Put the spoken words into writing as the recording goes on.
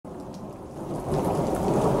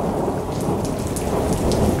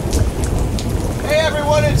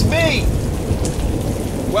it's me!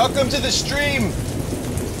 Welcome to the stream!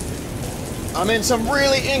 I'm in some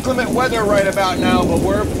really inclement weather right about now, but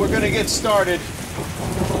we're gonna get started.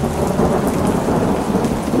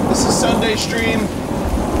 This is Sunday stream.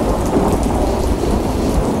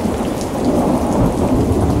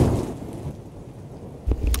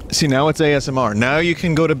 See, now it's ASMR. Now you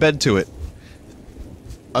can go to bed to it.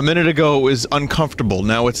 A minute ago it was uncomfortable.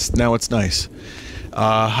 Now it's nice.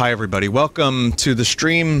 Hi everybody. Welcome to the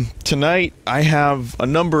stream tonight. I have a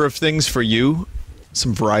number of things for you.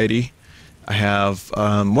 Some variety. I have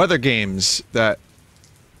weather games that,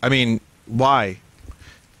 I mean, why?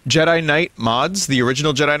 Jedi Knight mods, the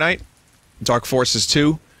original Jedi Knight, Dark Forces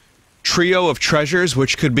 2, Trio of Treasures,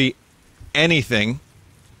 which could be anything,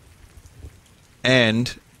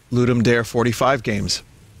 and Ludum Dare 45 games.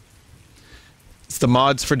 The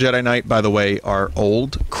mods for Jedi Knight, by the way, are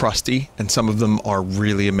old, crusty, and some of them are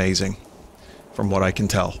really amazing, from what I can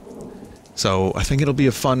tell. So, I think it'll be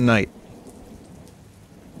a fun night.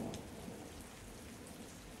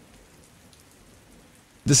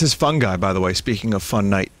 This is Fungi, by the way, speaking of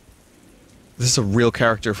fun night. This is a real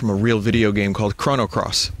character from a real video game called Chrono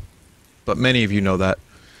Cross. But many of you know that.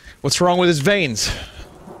 What's wrong with his veins?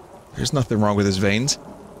 There's nothing wrong with his veins.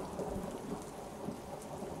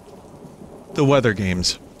 The weather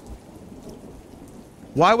games.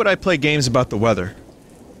 Why would I play games about the weather?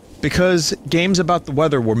 Because games about the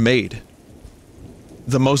weather were made.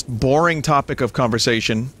 The most boring topic of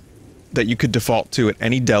conversation that you could default to at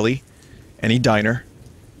any deli, any diner,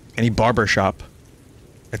 any barber shop,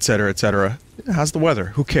 etc., etc. How's the weather?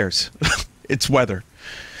 Who cares? It's weather.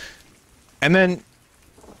 And then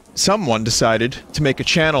someone decided to make a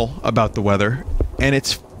channel about the weather, and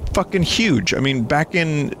it's fucking huge. I mean, back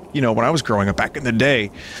in, you know, when I was growing up, back in the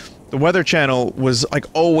day, the Weather Channel was, like,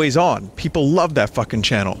 always on. People loved that fucking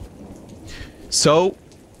channel. So,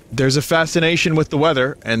 there's a fascination with the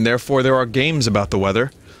weather, and therefore there are games about the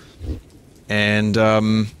weather. And,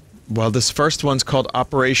 well, this first one's called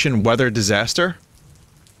Operation Weather Disaster,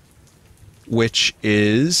 which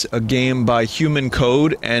is a game by Human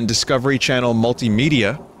Code and Discovery Channel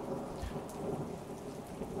Multimedia.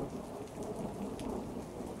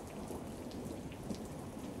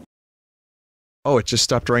 Oh, it just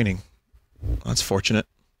stopped raining. That's fortunate.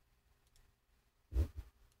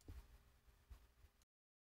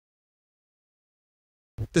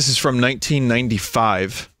 This is from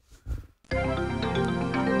 1995.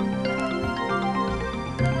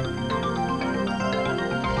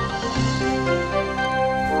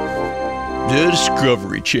 The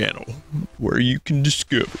Discovery Channel, where you can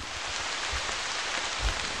discover.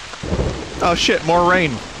 Oh shit, more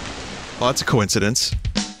rain. Well, that's a coincidence.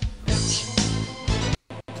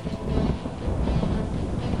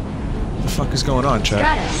 What the fuck is going on, chat?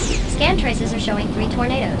 Stratus. Scan traces are showing 3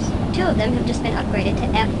 tornadoes. 2 of them have just been upgraded to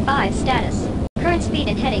F5 status. Current speed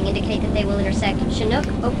and heading indicate that they will intersect Chinook,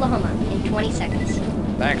 Oklahoma in 20 seconds.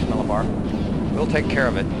 Thanks, Millibar. We'll take care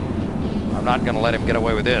of it. I'm not gonna let him get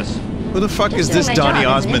away with this. Who the fuck is this Donny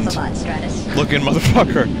Osmond looking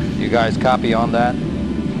motherfucker? You guys copy on that?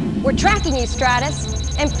 We're tracking you, Stratus.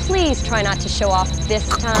 And please try not to show off this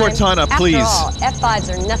time. Cortana, please. After all, F5s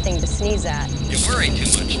are nothing to sneeze at. You worry too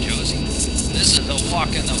much, Josie. This is a walk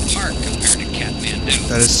in the park compared to Kathmandu.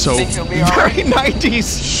 That is so very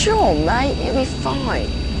 90s. Sure, mate. It'll be fine.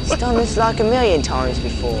 He's done this like a million times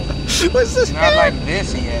before. What's this? Not like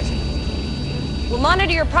this, he hasn't. We'll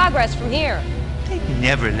monitor your progress from here. They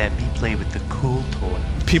never let me play with the cool toy.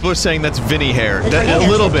 People are saying that's Vinny hair. A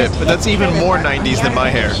little bit, but that's even more 90s than my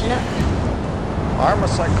hair. Arm a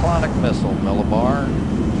cyclonic missile, Millibar.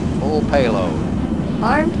 Full payload.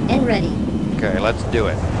 Armed and ready. Okay, let's do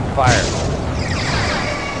it. Fire.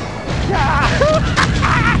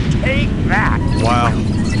 Take that! Wow.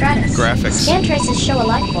 Stratus. Graphics. Scan traces show a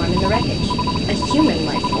life form in the wreckage. A human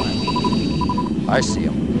life form. I see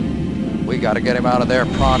him. We gotta get him out of there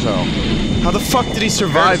pronto. How the fuck did he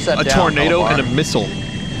survive a tornado and a missile?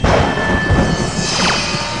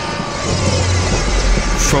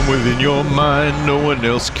 From within your mind, no one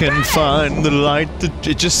else can find the light that...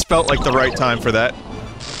 It just felt like the right time for that.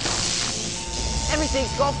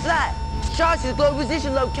 Everything's gone flat. Charles' global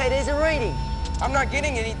position locator isn't reading. I'm not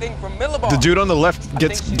getting anything from Millibar. The dude on the left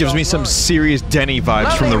gives me some serious Denny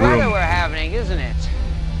vibes from the Lovely room. weather we're having, isn't it?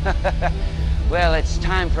 Well, it's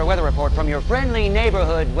time for a weather report from your friendly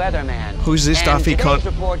neighborhood weatherman. Who's this Daffy cunt?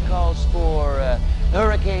 Today's report calls for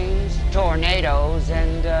hurricanes, tornadoes,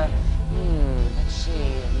 and let's see,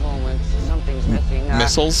 a moment. Something's missing.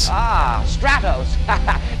 Missiles? Stratos,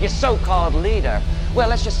 your so-called leader. Well,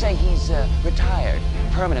 let's just say he's retired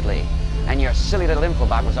permanently, and your silly little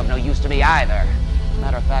infobot was of no use to me either.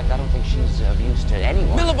 Matter of fact, I don't think she's of use to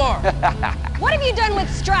anyone. Millibar! What have you done with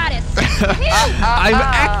Stratus? I'm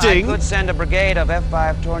acting! I could send a brigade of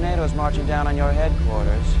F5 tornadoes marching down on your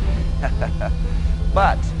headquarters.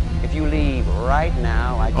 But if you leave right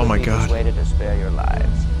now, I could be persuaded to spare your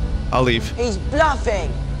lives. I'll leave. He's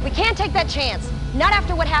bluffing. We can't take that chance. Not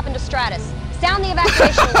after what happened to Stratus. Sound the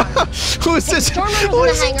evacuation alarm. Who is this? Storm rooms What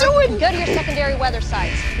in is the he hangar doing? and go to your secondary weather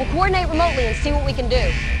sites. We'll coordinate remotely and see what we can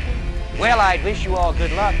do. Well, I'd wish you all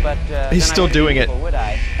good luck, but He's still doing it. Would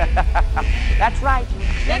I? That's right.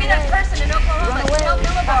 Maybe that person in Oklahoma is no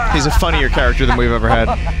Millibar. He's a funnier character than we've ever had.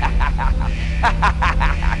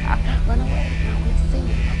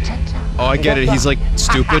 Oh, I get it. He's like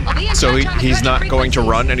stupid, so he's not going to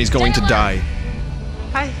run and he's going to die.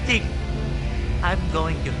 I think I'm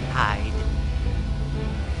going to hide.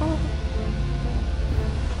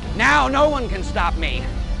 Now no one can stop me.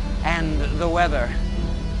 And the weather.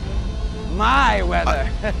 My weather.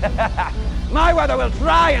 My weather will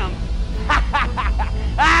triumph.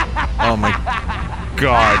 Oh my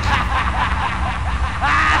god.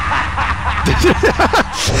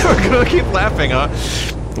 We're gonna keep laughing, huh?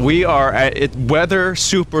 We are at weather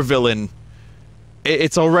supervillain.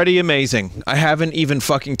 It's already amazing. I haven't even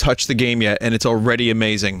fucking touched the game yet, and it's already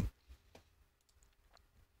amazing.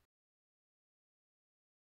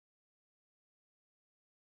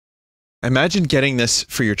 Imagine getting this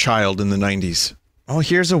for your child in the 90s. Oh,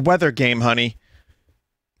 here's a weather game, honey.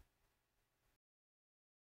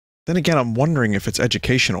 Then again, I'm wondering if it's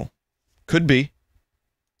educational. Could be.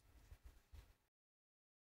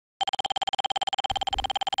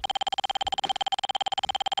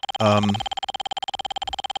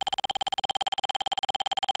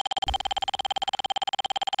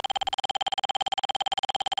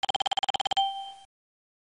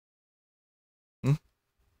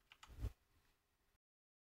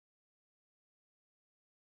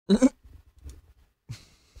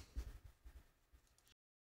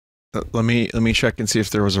 Let me check and see if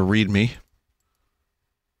there was a readme.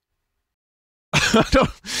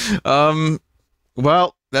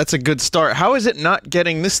 Well, that's a good start. How is it not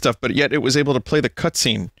getting this stuff, but yet it was able to play the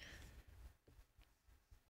cutscene?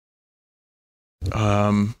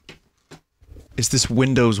 Is this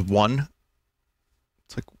Windows 1?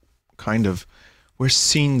 It's like, kind of. Where's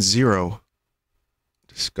scene 0?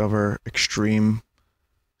 Discover extreme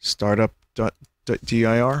startup.dir?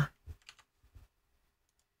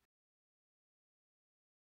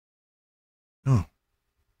 Oh.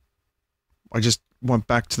 I just went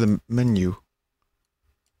back to the menu.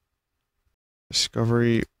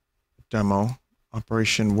 Discovery demo.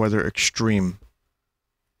 Operation Weather Extreme.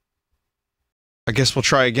 I guess we'll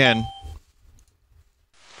try again.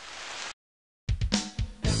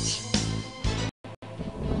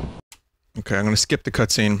 Okay, I'm gonna skip the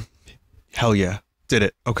cutscene. Hell yeah. Did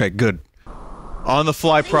it. Okay, good. On the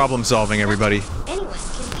fly problem solving, everybody. Anyone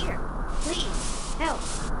can hear. Please, help.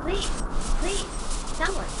 Please, please,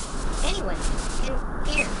 someone. Anyone can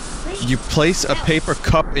hear. Please. You place a paper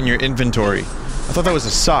cup in your inventory. I thought that was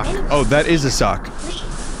a sock. Oh, that is a sock. Please,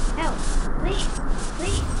 help. Please,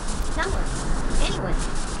 please, someone. Anyone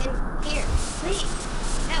can hear. Please,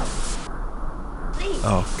 help. Please.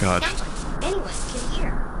 Oh, God. Someone. Anyone can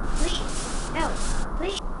hear. Please, help.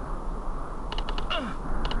 Please.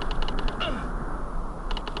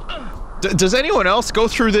 Does anyone else go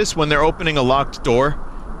through this when they're opening a locked door?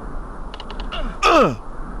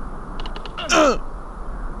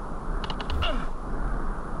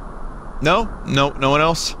 No? No one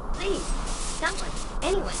else? Please, someone.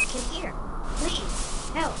 Anyone can hear.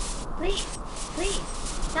 Please, help. Please, please,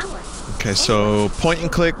 someone. Okay, so point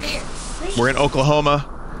and click. We're in Oklahoma.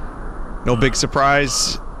 No big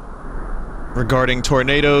surprise regarding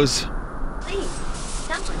tornadoes. Please,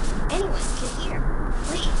 someone. Anyone can hear.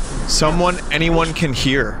 Please. Someone, anyone can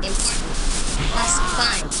hear. Plus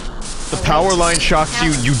 5. The power line shocks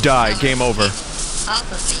you, you die. Game over.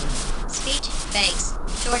 Off of me. Speech, base.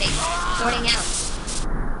 Sorting out.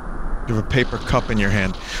 You have a paper cup in your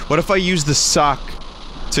hand. What if I use the sock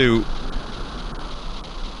to...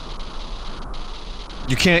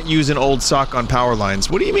 You can't use an old sock on power lines.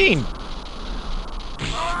 What do you mean?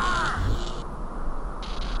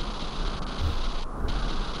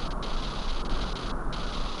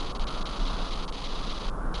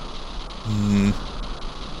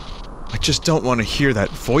 I just don't want to hear that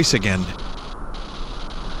voice again.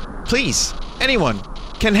 Please, anyone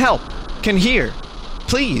can help, can hear.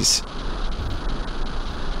 Please.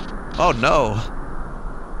 Oh no.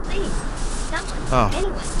 Please, someone.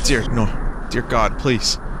 Oh, dear, no. Dear God,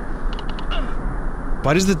 please.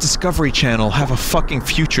 Why does the Discovery Channel have a fucking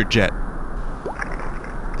future jet?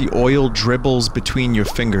 The oil dribbles between your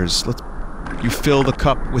fingers. You fill the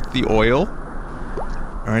cup with the oil.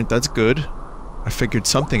 Alright, that's good. I figured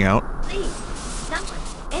something out. Please, someone,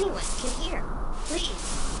 anyone can hear.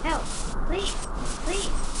 Please, help. Please,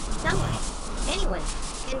 someone, anyone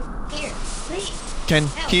can hear. Please. Can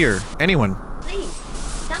help. hear. Anyone. Please,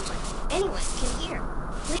 someone, anyone can hear.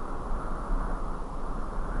 Please.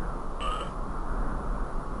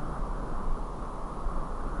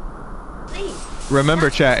 Remember,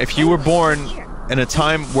 chat, if you were born in a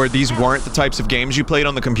time where these weren't the types of games you played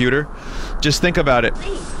on the computer, just think about it.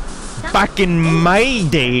 Back in my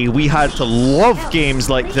day, we had to love games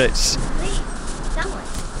like this. Someone.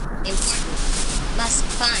 Important. Must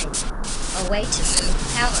find a way to move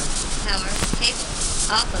power cable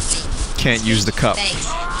off of me. Can't use the cup. Banks.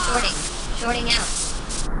 Shorting out.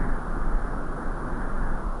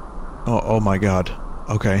 Oh my god.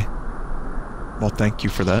 Okay. Well, thank you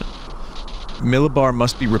for that. Millibar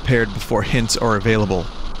must be repaired before hints are available.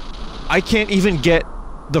 I can't even get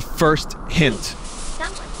the first hint.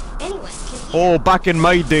 Someone, anyone can hear. Oh, back in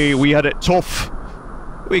my day, we had it tough.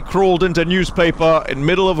 We crawled into newspaper in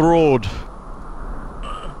middle of the road.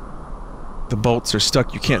 The bolts are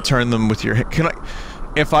stuck. You can't turn them with your hand. Can I...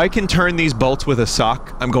 If I can turn these bolts with a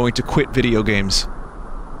sock, I'm going to quit video games.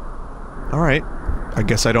 Alright. I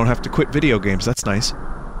guess I don't have to quit video games. That's nice.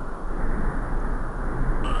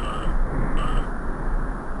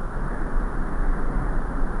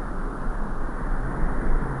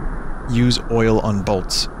 Use oil on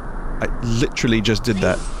bolts. I literally just did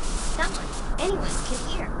that. Someone, anyone can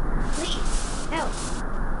hear. Please, help.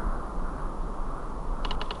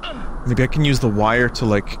 Maybe I can use the wire to,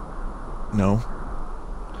 like... No.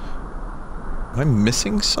 Am I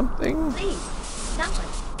missing something? Please, someone,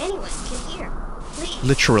 anyone can hear. Please,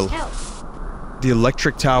 Literal. help. The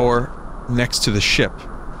electric tower next to the ship.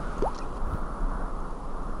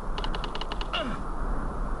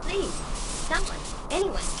 Please, someone,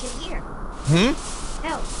 anyone can hear. Hmm?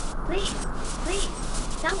 Help. Please,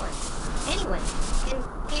 someone, anyone can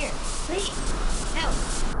hear. Please, help.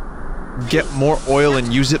 Get more oil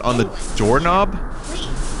and use it on the doorknob?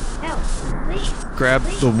 Please, help. Please. Grab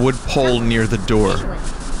the wood pole near the door. Anyone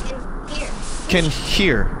can hear. Can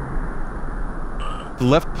hear. The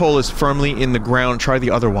left pole is firmly in the ground. Try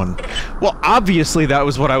the other one. Well, obviously that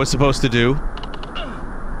was what I was supposed to do.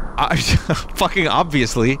 Fucking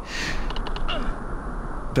obviously.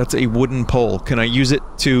 That's a wooden pole. Can I use it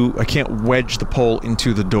to... I can't wedge the pole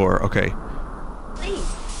into the door. Okay. Please,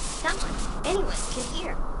 someone, anyone can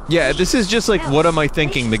hear. Yeah, this is just like, what am I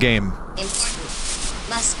thinking, the game? Important.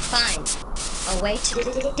 Must find a way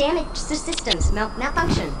to damage the system's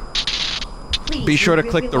malfunction. Please Be sure to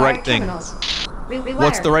click the right thing.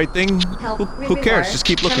 What's the right thing? Who cares? Just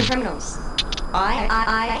keep looking. Terminals.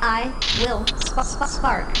 I will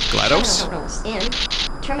spark. GLaDOS?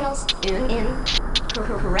 Terminals in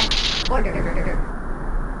correct order.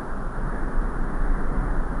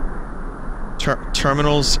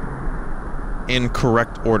 Terminals in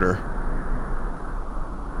correct order.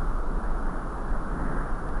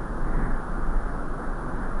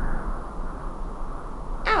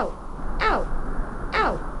 Ow! Ow!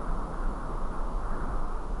 Ow!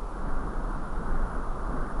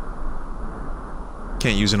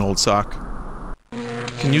 Can't use an old sock.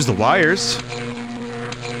 Can use the wires.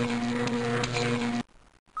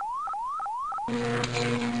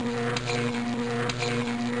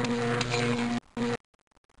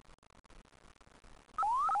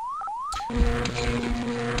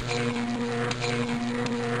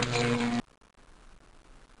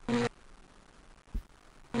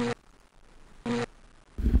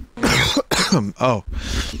 Oh.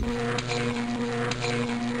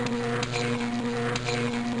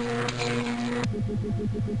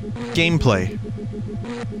 Gameplay.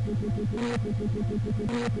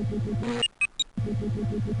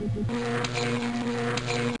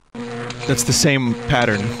 That's the same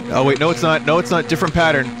pattern. Oh wait, no it's not. No, it's not. Different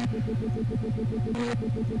pattern.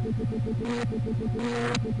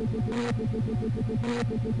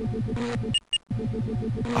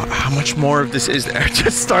 How much more of this is there? I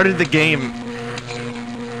just started the game.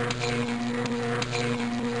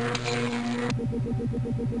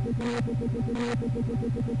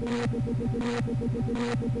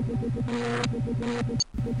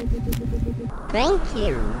 Thank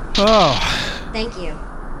you. Oh. Thank you.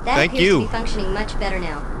 That Thank appears you. to be functioning much better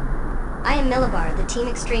now. I am Millibar, the Team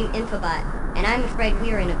Extreme Infobot, and I'm afraid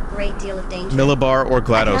we are in a great deal of danger. Millibar or I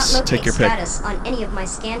cannot GLaDOS, locate take your pick. status on any of my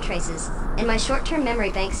scan traces, and my short-term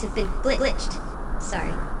memory banks have been glitched.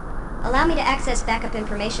 Sorry. Allow me to access backup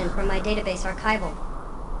information from my database archival.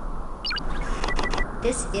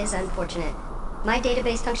 This is unfortunate. My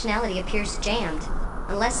database functionality appears jammed.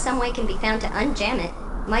 Unless some way can be found to unjam it,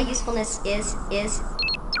 my usefulness is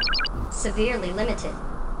severely limited.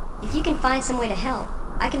 If you can find some way to help,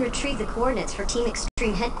 I can retrieve the coordinates for Team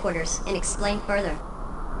Extreme headquarters and explain further.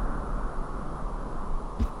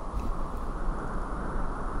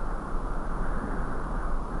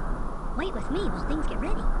 Wait with me while things get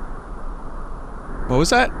ready. What was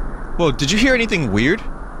that? Whoa, did you hear anything weird?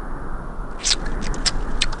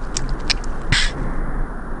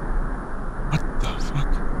 What the fuck?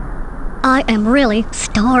 I am really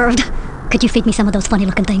starved. Could you feed me some of those funny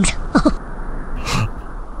looking things?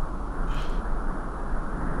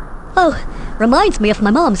 Oh, reminds me of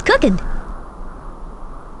my mom's cooking.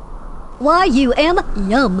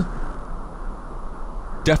 Yum.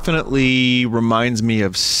 Definitely reminds me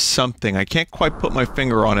of something. I can't quite put my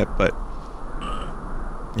finger on it, but...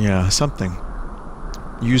 yeah, something.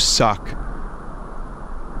 Use sock.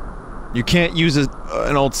 You can't use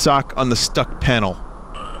an old sock on the stuck panel.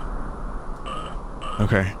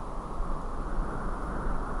 Okay.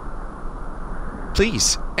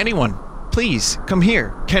 Please, anyone, please, come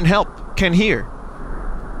here. Can help, can hear.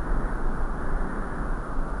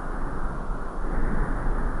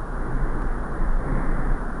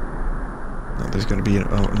 No, there's gonna be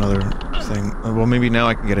another thing. Well, maybe now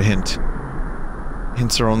I can get a hint.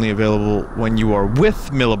 Hints are only available when you are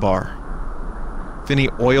with Millibar. Vinny,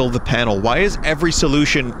 oil the panel. Why is every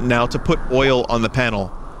solution now to put oil on the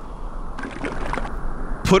panel?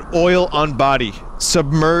 Put oil on body.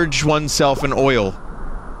 Submerge oneself in oil.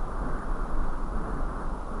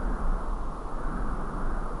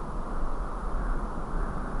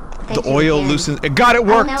 The oil loosens. It got it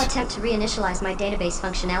worked! I'll now attempt to reinitialize my database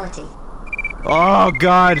functionality. Oh,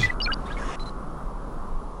 God.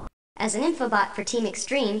 As an infobot for Team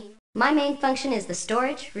Extreme, my main function is the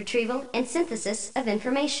storage, retrieval, and synthesis of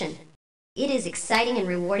information. It is exciting and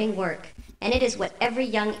rewarding work, and it is what every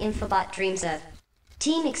young infobot dreams of.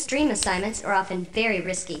 Team Extreme assignments are often very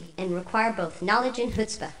risky and require both knowledge and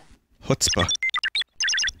chutzpah. Chutzpah.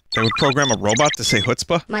 They would program a robot to say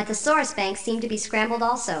chutzpah? My thesaurus banks seem to be scrambled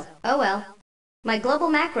also. Oh well. My global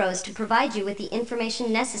macro is to provide you with the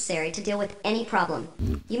information necessary to deal with any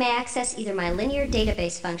problem. You may access either my linear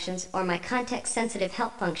database functions or my context-sensitive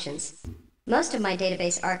help functions. Most of my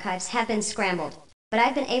database archives have been scrambled, but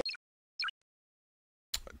I've been able...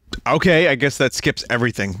 Okay, I guess that skips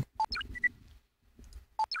everything.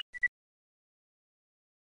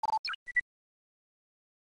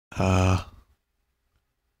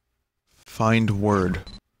 Find word.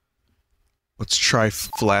 Let's try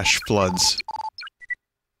flash floods.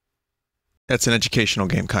 That's an educational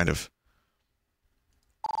game, kind of.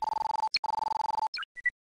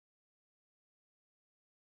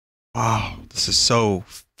 Wow, this is so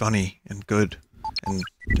funny and good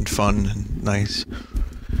and fun and nice.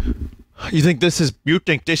 You think this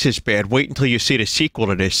is bad? Wait until you see the sequel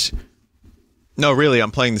to this. No, really,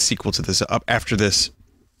 I'm playing the sequel to this up after this.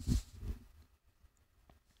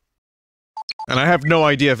 And I have no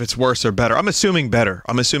idea if it's worse or better. I'm assuming better.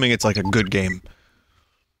 I'm assuming it's like a good game.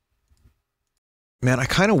 Man, I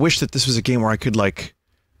kind of wish that this was a game where I could, like...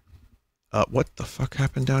 what the fuck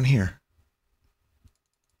happened down here?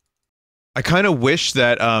 I kind of wish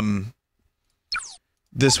that,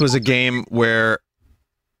 this was a game where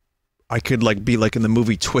I could, like, be like in the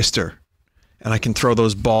movie Twister, and I can throw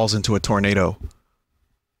those balls into a tornado.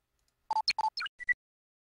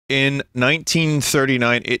 In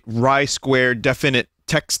 1939, it Rye Square definite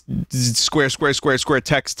text square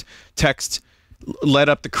text led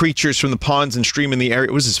up the creatures from the ponds and stream in the area.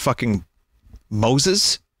 It was this fucking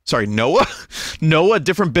Moses? Sorry, Noah? Noah,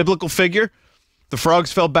 different biblical figure? The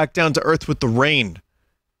frogs fell back down to earth with the rain.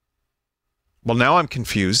 Well, now I'm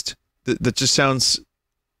confused. That just sounds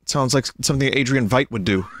like something Adrian Veidt would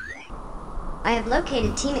do. I have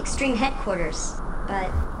located Team Extreme headquarters,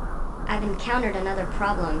 but I've encountered another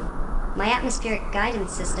problem. My atmospheric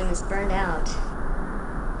guidance system is burned out.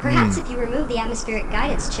 Perhaps if you remove the atmospheric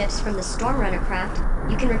guidance chips from the Stormrunner craft,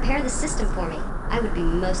 you can repair the system for me. I would be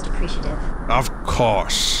most appreciative. Of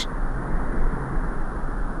course.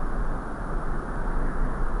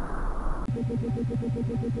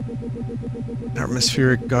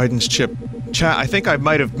 Atmospheric guidance chip. Chat, I think I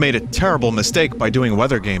might have made a terrible mistake by doing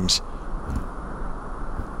weather games.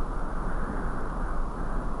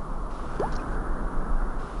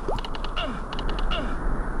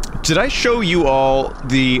 Did I show you all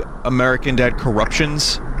the American Dad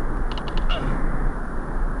corruptions?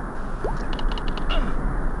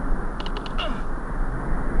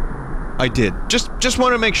 I did. Just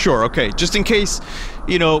want to make sure, okay, just in case,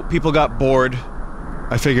 you know, people got bored.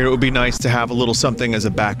 I figured it would be nice to have a little something as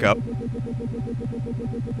a backup.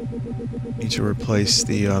 Need to replace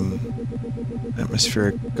the,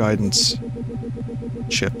 atmospheric guidance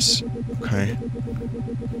chips. Okay.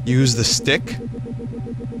 Use the stick?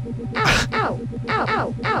 Ow, ow, ow,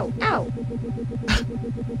 ow, ow, ow.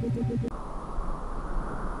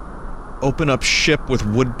 Open up ship with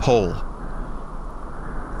wood pole.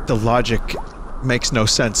 The logic makes no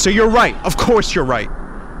sense. So you're right! Of course you're right!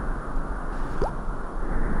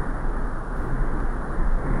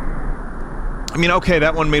 I mean, okay,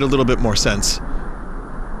 that one made a little bit more sense.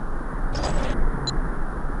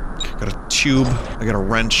 Got a tube, I got a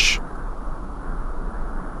wrench.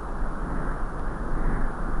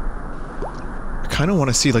 I kinda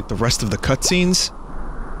wanna see, like, the rest of the cutscenes.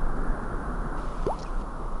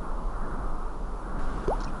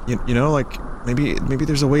 You know, like, maybe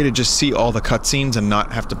there's a way to just see all the cutscenes and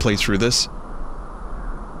not have to play through this.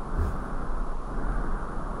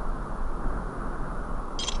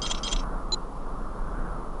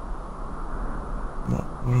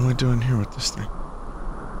 What am I doing here with this thing?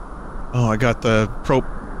 Oh, I got the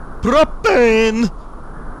propane!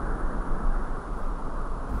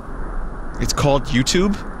 It's called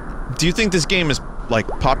YouTube? Do you think this game is, like,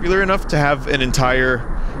 popular enough to have an entire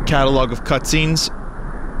catalog of cutscenes?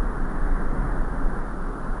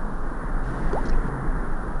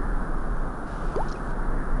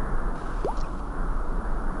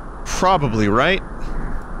 Probably, right?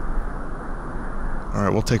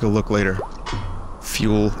 Alright, we'll take a look later.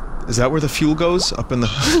 Fuel. Is that where the fuel goes? Up in the...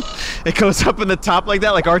 It goes up in the top like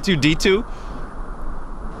that, like R2-D2?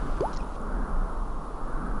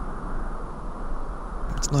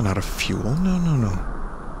 It's not out of fuel. No, no, no.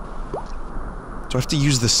 Do I have to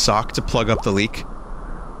use the sock to plug up the leak?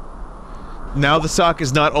 Now the sock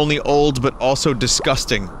is not only old, but also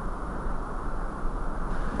disgusting.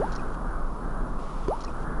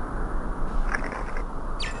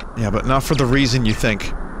 Yeah, but not for the reason you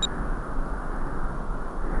think.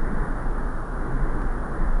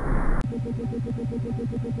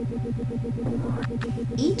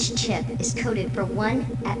 Each chip is coded for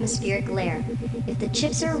one atmospheric layer. If the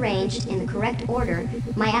chips are arranged in the correct order,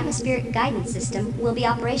 my atmospheric guidance system will be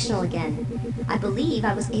operational again. I believe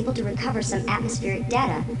I was able to recover some atmospheric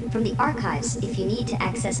data from the archives if you need to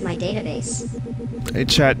access my database. Hey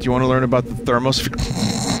chat, do you want to learn about the thermosphere?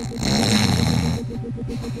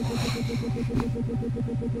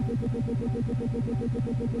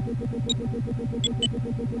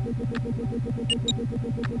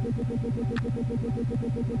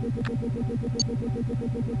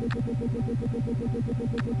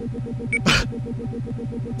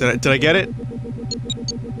 Did I get it?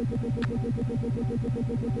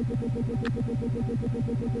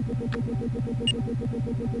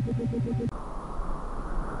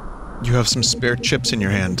 You have some spare chips in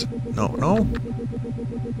your hand. No, no?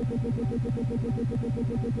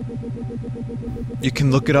 You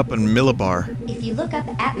can look it up on Millibar. If you look up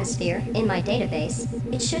atmosphere in my database,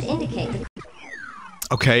 it should indicate the...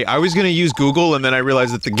 Okay, I was gonna use Google and then I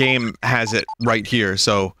realized that the game has it right here,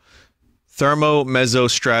 so... Thermo, Meso,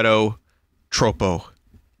 Strato, Tropo.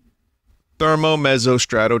 Thermo, Meso,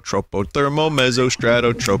 Strato, Tropo. Thermo, Meso,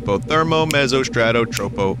 Strato, Tropo. Thermo, Meso, Strato,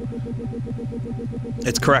 Tropo.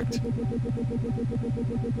 It's correct.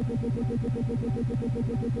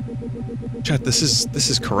 Chat, this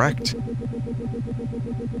is correct.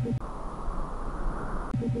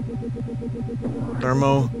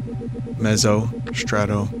 Thermo, Meso,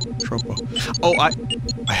 Strato, Tropo. Oh,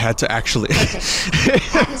 I had to actually...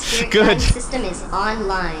 Atmospheric Good. guidance system is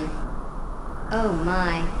online. Oh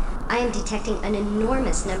my. I am detecting an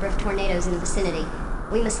enormous number of tornadoes in the vicinity.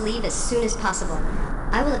 We must leave as soon as possible.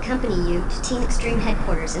 I will accompany you to Team Extreme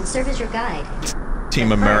headquarters and serve as your guide. Team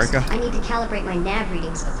But America. First, I need to calibrate my nav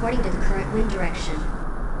readings according to the current wind direction.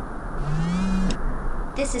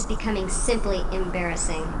 This is becoming simply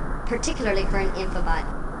embarrassing, particularly for an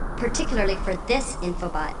infobot. Particularly for this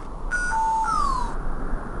infobot.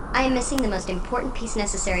 I am missing the most important piece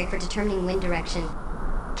necessary for determining wind direction.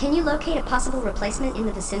 Can you locate a possible replacement in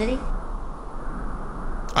the vicinity?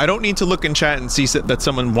 I don't need to look in chat and see that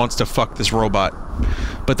someone wants to fuck this robot.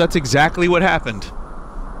 But that's exactly what happened.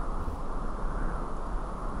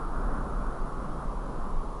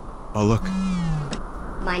 Oh, look.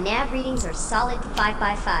 My nav readings are solid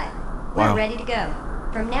 5x5. Wow. We're ready to go.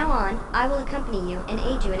 From now on, I will accompany you and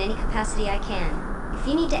aid you in any capacity I can. If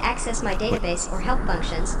you need to access my database or help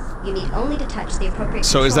functions, you need only to touch the appropriate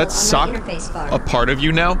So is that control sock on my interface bar. a part of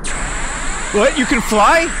you now? What? You can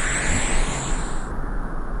fly?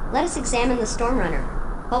 Let us examine the Storm Runner.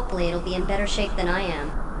 Hopefully it'll be in better shape than I am.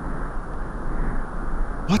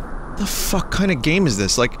 What the fuck kind of game is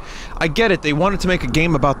this? Like, I get it, they wanted to make a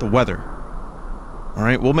game about the weather.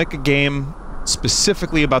 Alright, we'll make a game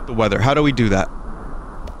specifically about the weather. How do we do that?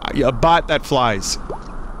 A bot that flies.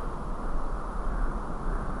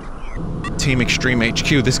 Team Extreme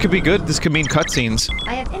HQ. This could be good. This could mean cutscenes.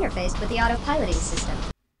 I have interfaced with the autopiloting system.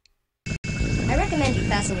 I recommend you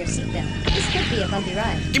fasten your seatbelt. This could be a bumpy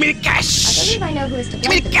ride. Give me the gas! I believe I know who is to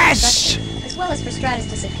blame for the destruction, as well as for Stratus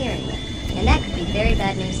disappearing. And that could be very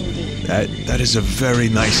bad news indeed. That is a very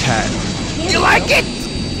nice hat. You like it?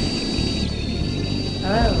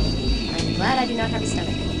 Oh, I'm glad I do not have a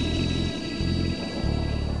stomach.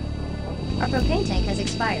 Our propane tank has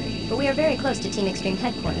expired, but we are very close to Team Extreme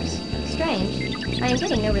headquarters. Strange. I am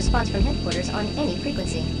getting no response from headquarters on any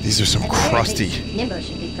frequency. These are some crusty... Nimbo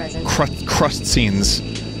should be present. Crust scenes.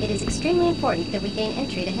 It is extremely important that we gain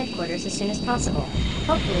entry to headquarters as soon as possible.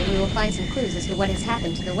 Hopefully we will find some clues as to what has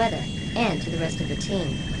happened to the weather, and to the rest of the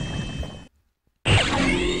team.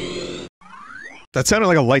 That sounded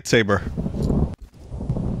like a lightsaber.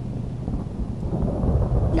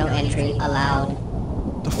 No entry allowed.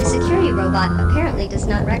 The security robot apparently does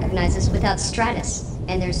not recognize us without Stratus,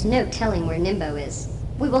 and there's no telling where Nimbo is.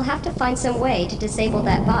 We will have to find some way to disable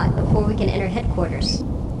that bot before we can enter headquarters.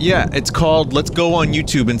 Yeah, it's called Let's Go on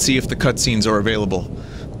YouTube and see if the cutscenes are available.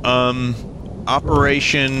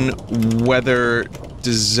 Operation Weather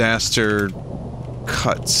Disaster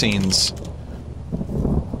Cutscenes.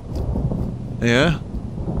 Yeah?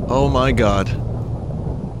 Oh my god.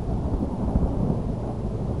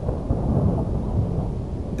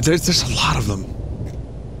 There's a lot of them.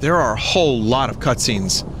 There are a whole lot of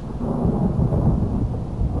cutscenes.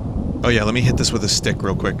 Oh yeah, let me hit this with a stick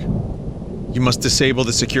real quick. You must disable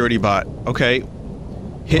the security bot. Okay.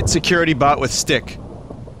 Hit security bot with stick.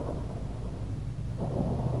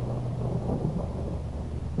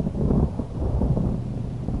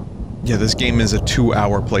 Yeah, this game is a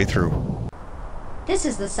 2-hour playthrough. This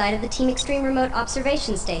is the site of the Team Extreme Remote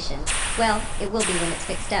Observation Station. Well, it will be when it's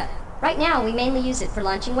fixed up. Right now, we mainly use it for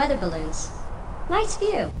launching weather balloons. Nice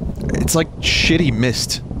view. It's like shitty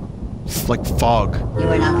mist. It's like fog. You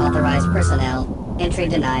are not authorized personnel. Entry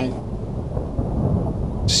denied.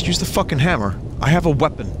 Just use the fucking hammer. I have a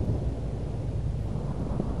weapon.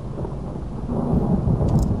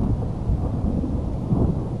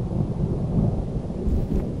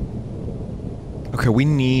 Okay, we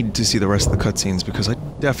need to see the rest of the cutscenes because I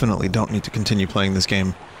definitely don't need to continue playing this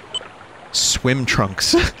game. Swim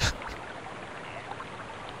trunks.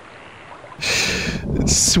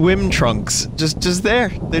 Swim trunks. Just there.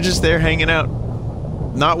 They're just there hanging out.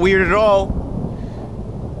 Not weird at all.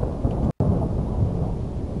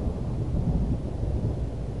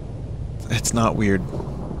 It's not weird.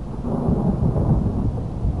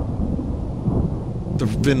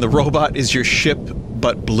 The robot is your ship,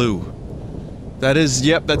 but blue. That is,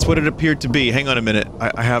 yep, that's what it appeared to be. Hang on a minute.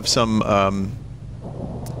 I have some,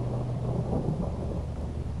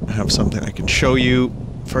 I have something I can show you.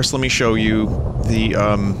 First, let me show you the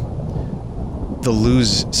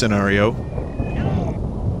lose scenario.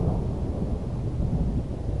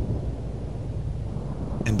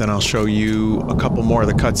 And then I'll show you a couple more of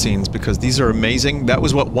the cutscenes, because these are amazing. That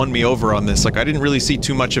was what won me over on this. Like, I didn't really see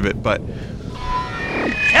too much of it, but...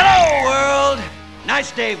 Hello, world!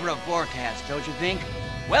 Nice day for a forecast, don't you think?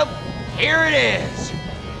 Well, here it is.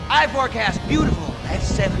 I forecast beautiful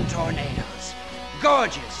F7 tornadoes,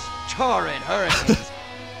 gorgeous, torrid hurricanes,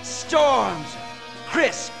 storms,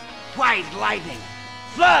 crisp, white lightning,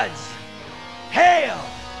 floods, hail,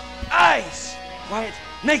 ice. Why, it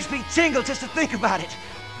makes me tingle just to think about it.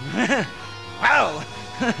 Wow.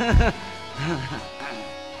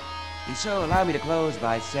 And so allow me to close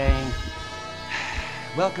by saying,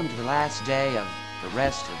 welcome to the last day of the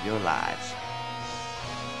rest of your lives.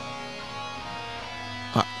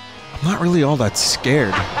 I'm not really all that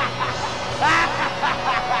scared.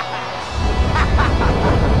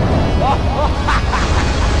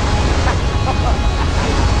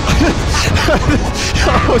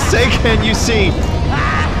 Oh, say can you see?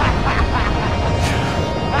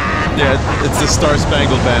 Yeah, it's the Star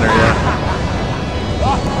Spangled Banner, yeah.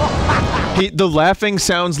 The laughing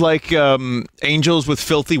sounds like angels with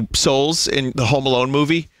filthy souls in the Home Alone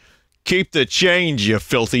movie. Keep the change, you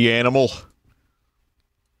filthy animal.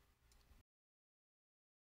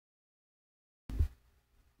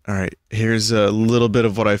 Alright, here's a little bit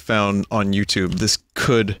of what I found on YouTube. This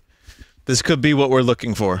could be what we're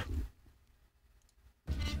looking for.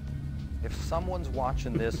 If someone's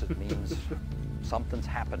watching this, it means something's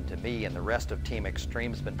happened to me and the rest of Team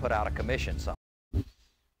Extreme's been put out of commission.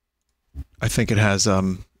 I think it has,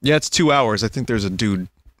 yeah, it's 2 hours. I think there's a dude.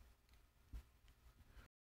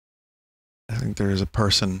 I think there is a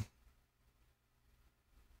person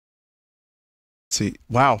See,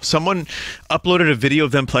 wow, someone uploaded a video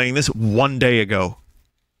of them playing this 1 day ago.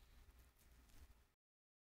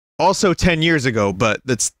 Also 10 years ago, but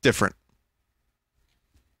that's different.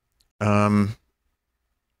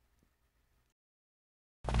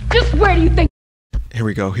 Just where do you think Here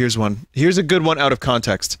we go. Here's one. Here's a good one out of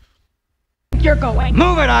context. you're going?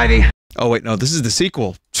 Move it, Ivy! Oh wait, no, this is the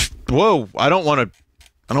sequel. Whoa, I don't want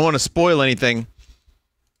to spoil anything.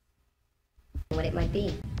 What it might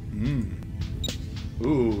be.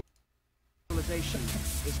 Ooh. Civilization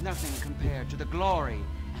is nothing compared to the glory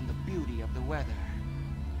and the beauty of the weather.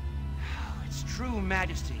 Oh, it's true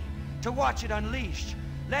majesty to watch it unleashed.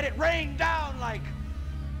 Let it rain down like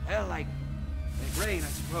rain, I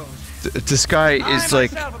suppose. This guy is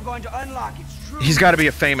like, I'm going to unlock its true he's got to be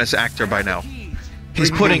a famous actor by now. He's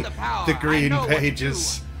putting the green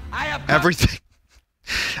pages. everything.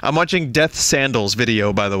 I'm watching Death Sandals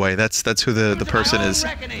video, by the way. That's who the person is.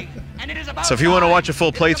 So if you want to watch a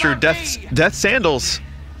full playthrough, Death Sandals.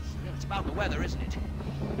 It's about the weather, isn't it?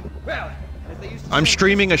 Well, as they used to I'm say,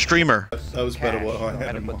 streaming a streamer. That was better what I had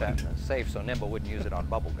Had to in put that mind. in a safe so Nimble wouldn't use it on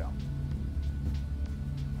bubblegum.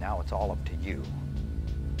 Now it's all up to you.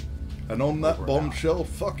 And on that bombshell,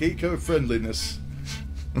 fuck eco-friendliness.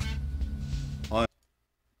 I'm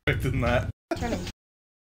expecting that.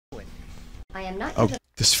 I am not Oh,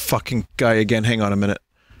 this fucking guy again. Hang on a minute.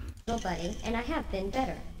 your buddy, and I have been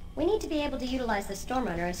better. We need to be able to utilize the storm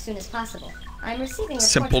runner as soon as possible. I'm receiving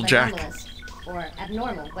reports Simple of Jack. anomalous or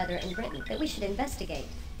abnormal weather in Britain that we should investigate.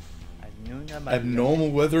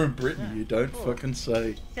 Abnormal weather in Britain, you don't fucking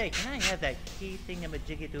say. Say, can I have that key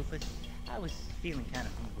thingamajiggadoofus? I was feeling kind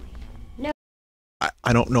of hungry.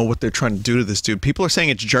 I don't know what they're trying to do to this dude. People are saying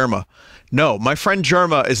it's Germa. No, my friend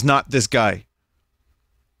Germa is not this guy.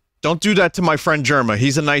 Don't do that to my friend Germa.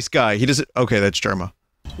 He's a nice guy. He doesn't. Okay, that's Germa.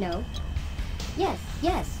 No. Yes,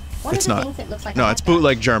 yes. One It's of the not. things that looks like No, a it's hot dog.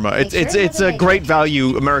 bootleg Germa. Make sure It's the a great label.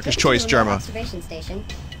 value America's Take it Choice to a remote Germa. observation station.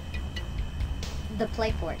 The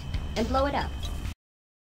Playport, and blow it up.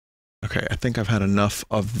 Okay, I think I've had enough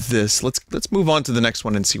of this. Let's move on to the next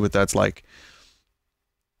one and see what that's like.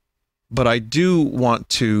 But I do want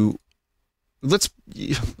to let's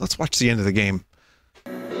watch the end of the game.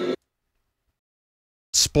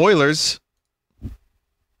 Spoilers.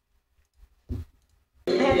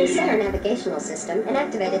 I have reset our navigational system and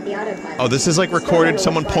activated the autopilot. Oh, this is like recorded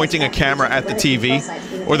someone pointing a camera at the TV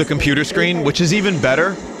or the computer screen, which is even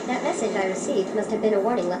better. That message I received must have been a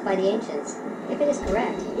warning left by the ancients. If it is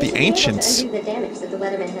correct, we should Ancients? be able to undo the damage that the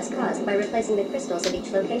weatherman has caused by replacing the crystals at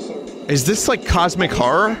each location. Is this like cosmic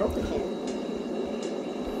horror?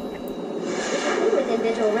 Within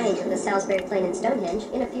visual range of the Salisbury Plain and Stonehenge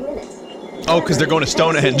in a few minutes. Oh, because they're going to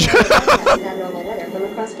Stonehenge. Abnormal weather from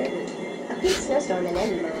across Britain. A peak snowstorm in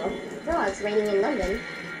Edinburgh. Frogs raining in London.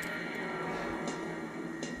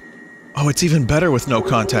 Oh, it's even better with no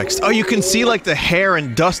context. Oh, you can see like the hair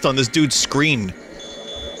and dust on this dude's screen.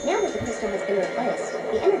 Now that the crystal has been replaced,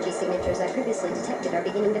 the energy signatures I previously detected are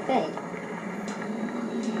beginning to fade.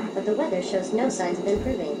 But the weather shows no signs of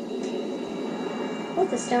improving. Both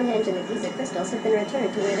the Stonehenge and the Giza crystals have been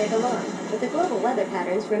returned to where they belong, but the global weather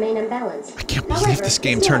patterns remain unbalanced. I can't believe this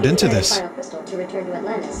game turned into this. Final crystal to return to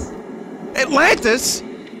Atlantis. Atlantis?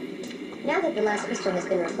 Now that the last crystal has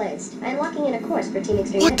been replaced, I am locking in a course for Team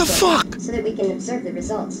Extreme What the Headquarters, fuck? so that we can observe the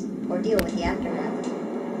results, or deal with the aftermath.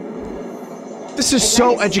 This is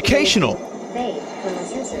so educational. Fade from the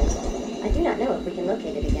sensors. I do not know if we can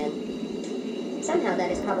locate it again. Somehow that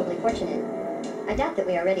is probably fortunate. I doubt that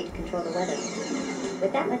we are ready to control the weather.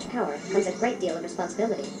 With that much power comes a great deal of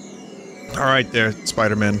responsibility. All right there,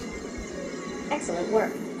 Spider-Man. Excellent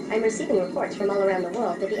work. I'm receiving reports from all around the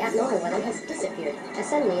world that the abnormal weather has disappeared as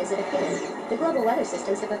suddenly as it appeared. The global weather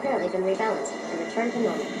systems have apparently been rebalanced and returned to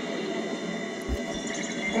normal.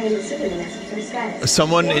 I am receiving a message from Stratus.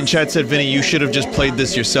 Someone in chat said, Vinny, you should have just played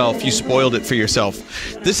this yourself. You spoiled it for yourself.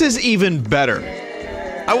 This is even better.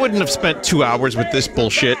 I wouldn't have spent 2 hours with this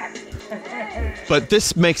bullshit. But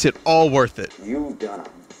this makes it all worth it. You've done a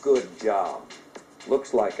good job.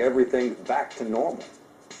 Looks like everything's back to normal.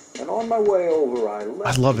 And on my way over, I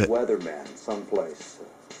left love the it. weatherman someplace.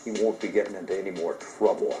 He won't be getting into any more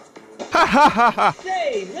trouble. Ha ha ha ha!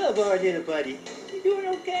 Say, Millbar, little buddy, you doing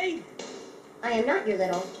okay? I am not your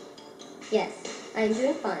little... Yes, I am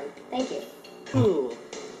doing fine. Thank you. Cool.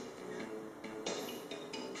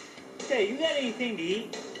 Say, you got anything to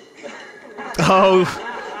eat? Oh.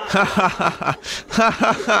 Ha ha ha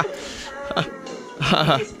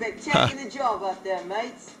ha. Spectacular job up there,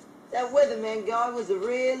 mates. That weatherman guy was a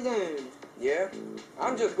real loon. Yeah?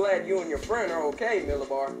 I'm just glad you and your friend are okay,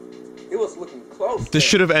 Millibar. It was looking close. This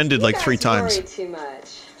should have ended like 3 times. Too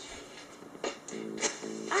much.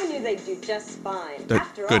 knew they'd do just fine. Good.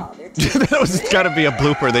 After all, they're That was gotta be a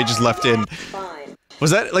blooper they just left in. fine.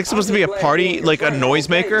 Was that like supposed to be a party, like a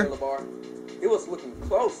noisemaker? It was looking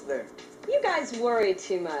close there. You guys worry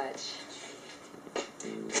too much.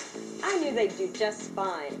 I knew they'd do just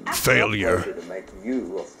fine. Failure. To make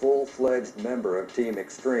you a full-fledged member of Team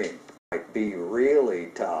Extreme might be really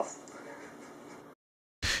tough.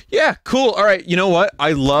 Yeah, cool. All right, you know what?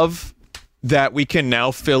 I love that we can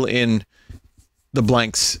now fill in the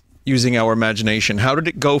blanks using our imagination. How did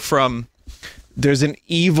it go from there's an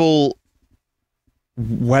evil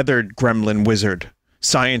weathered gremlin wizard,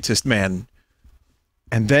 scientist man,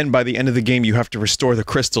 and then by the end of the game you have to restore the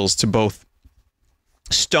crystals to both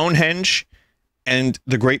Stonehenge and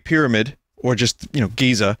the Great Pyramid, or just, you know,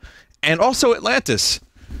 Giza, and also Atlantis.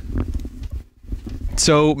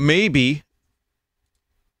 So maybe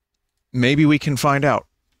we can find out.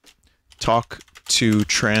 Talk to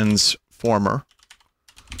Transformer.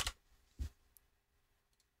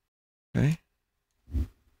 Okay.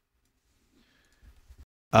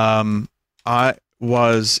 I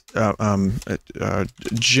was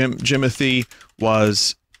Jimothy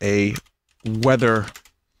was a weather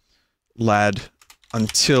lad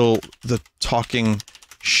until the talking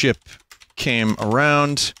ship came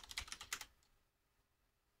around.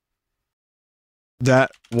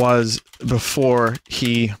 That was before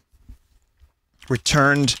he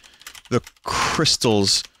returned the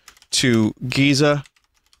crystals to Giza,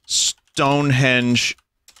 Stonehenge,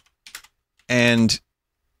 and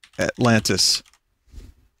Atlantis.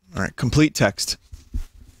 All right, complete text.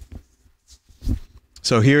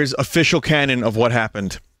 So here's official canon of what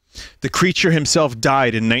happened. The creature himself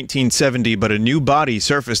died in 1970, but a new body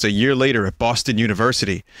surfaced a year later at Boston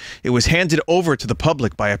University. It was handed over to the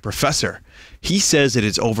public by a professor. He says it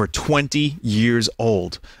is over 20 years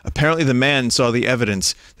old. Apparently the man saw the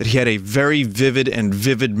evidence that he had a very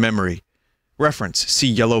vivid memory. Reference, see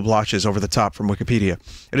yellow blotches over the top from Wikipedia.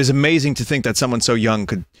 It is amazing to think that someone so young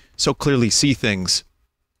could so clearly see things.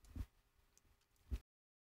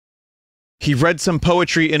 He read some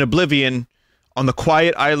poetry in oblivion. On the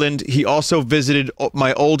quiet island, he also visited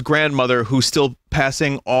my old grandmother, who's still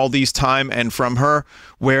passing all these time, and from her,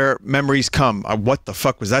 where memories come. What the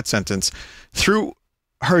fuck was that sentence? Through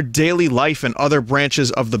her daily life and other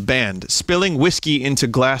branches of the band, spilling whiskey into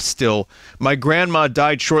glass still. My grandma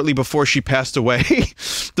died shortly before she passed away.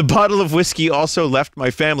 The bottle of whiskey also left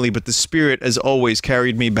my family, but the spirit, as always,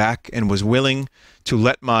 carried me back and was willing to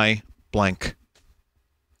let my blank.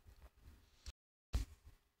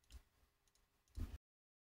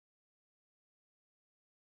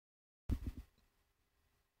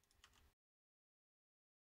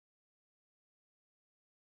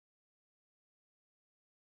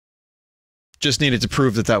 Just needed to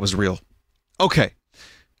prove that that was real. Okay.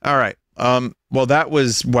 All right. Well, that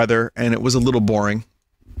was weather, and it was a little boring.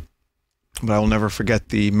 But I will never forget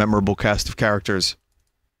the memorable cast of characters.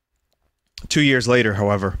 2 years later,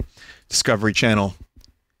 however, Discovery Channel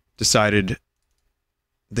decided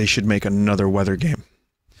they should make another weather game.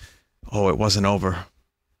 Oh, it wasn't over.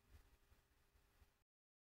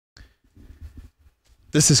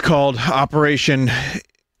 This is called Operation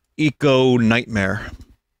Eco Nightmare.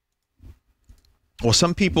 Well,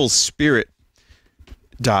 some people's spirit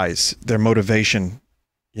dies, their motivation,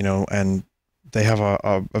 you know, and they have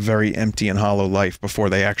a very empty and hollow life before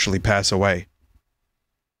they actually pass away.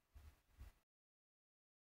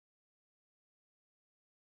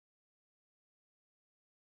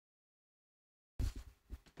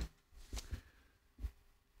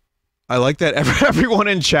 I like that everyone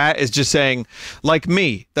in chat is just saying, like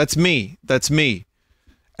me, that's me, that's me.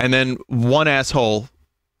 And then one asshole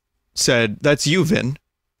said, that's you, Vin.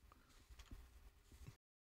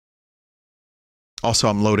 Also,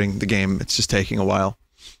 I'm loading the game. It's just taking a while.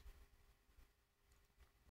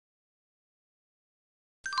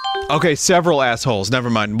 Okay, several assholes. Never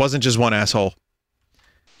mind. It wasn't just one asshole.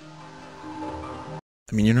 I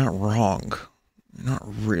mean, you're not wrong. You're not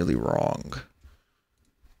really wrong.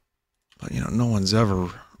 But, you know, no one's ever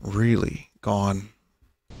really gone.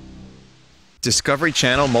 Discovery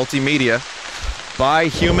Channel Multimedia. By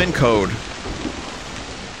Human Code.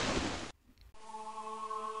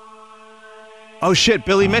 Oh shit,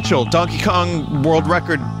 Billy Mitchell, Donkey Kong world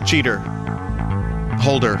record cheater.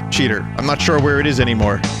 Holder, cheater. I'm not sure where it is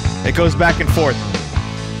anymore. It goes back and forth.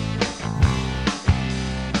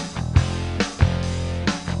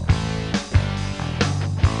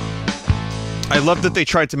 I love that they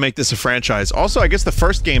tried to make this a franchise. Also, I guess the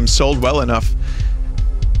first game sold well enough.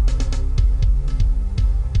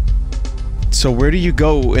 So where do you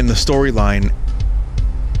go in the storyline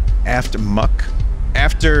after Muck?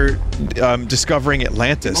 after discovering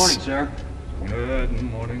Atlantis. Good morning, sir. Good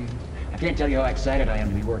morning. I can't tell you how excited I am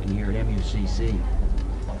to be working here at MUCC.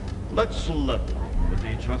 Let's level with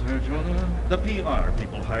each other, Jonah. The PR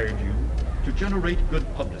people hired you to generate good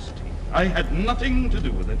publicity. I had nothing to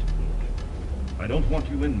do with it. I don't want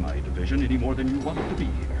you in my division any more than you wanted to be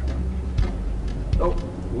here. Oh,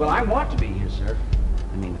 well, I want to be here, sir.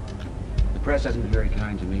 I mean, the press hasn't been very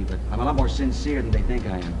kind to me, but I'm a lot more sincere than they think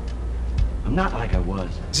I am. I'm not like I was.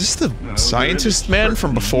 Is this the scientist man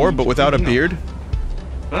from before, but without a beard?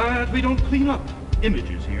 But we don't clean up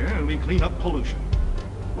images here. We clean up pollution.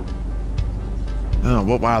 Oh,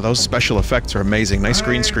 well, wow, those special effects are amazing. Nice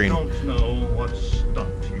green screen. I don't know what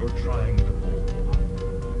stunt you're trying to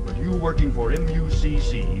pull, but you working for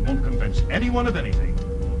MUCC won't convince anyone of anything.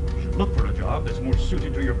 You should look for a job that's more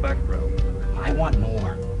suited to your background. I want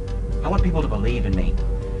more. I want people to believe in me.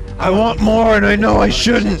 I want more, and I know I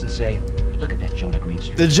shouldn't. And say, look at that Jonah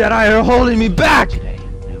Greenstreet. The Jedi are holding me back. Today.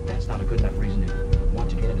 Now, that's not a good enough reason to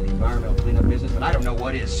want to get into the environmental cleanup business, but I don't know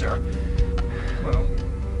what is, sir. Well,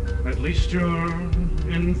 at least you're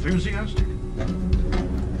enthusiastic.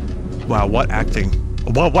 Wow, what acting.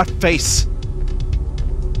 Well, what face.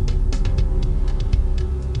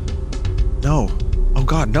 No. Oh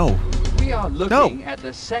God, no. We are looking at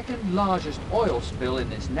the second largest oil spill in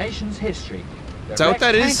this nation's history. The Is that what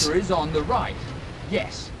that is? tanker is on the right.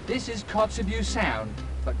 Yes, this is Kotzebue Sound,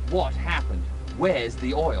 but what happened? Where's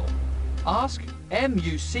the oil? Ask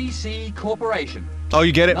MUCC Corporation. Oh,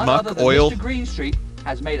 you get it? None Muck, other than oil. Mr. Greenstreet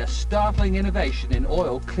has made a startling innovation in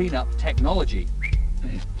oil cleanup technology.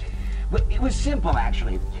 Well, it was simple,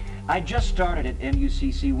 actually. I just started at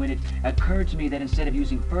MUCC when it occurred to me that instead of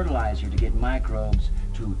using fertilizer to get microbes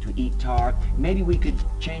to eat tar, maybe we could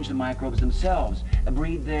change the microbes themselves,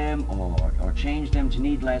 breed them, or change them to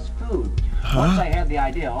need less food. Once I had the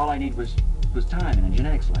idea, all I need was time in a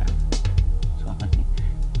genetics lab. So,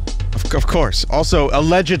 Of course. Also,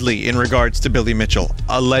 allegedly, in regards to Billy Mitchell.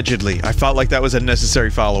 Allegedly. I felt like that was a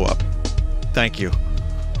necessary follow-up. Thank you.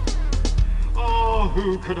 Oh,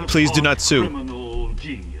 who could have Please do not sue. Criminal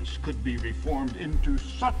genius could be reformed into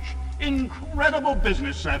such incredible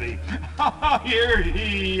business savvy. Here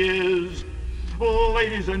he is.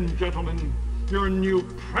 Ladies and gentlemen, your new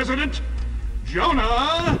president,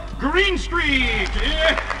 Jonah Greenstreet.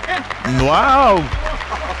 Wow.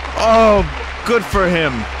 Oh, good for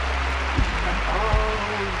him.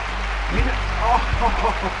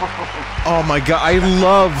 Oh my God, I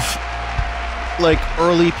love, like,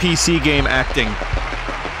 early PC game acting.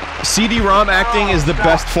 CD-ROM acting is the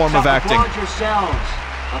best form of acting. Applaud yourselves.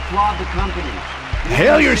 Applaud the company.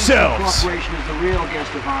 Hail yourselves! The corporation is the real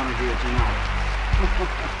guest of honor here tonight.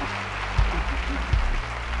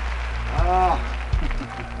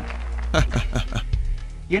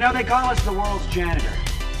 You know, they call us the world's janitor.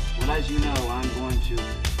 Well, as you know, I'm going to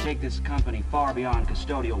take this company far beyond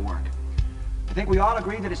custodial work. I think we all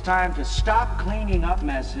agree that it's time to stop cleaning up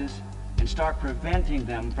messes and start preventing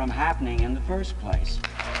them from happening in the first place.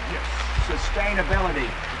 Yes, sustainability.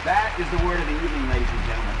 That is the word of the evening, ladies and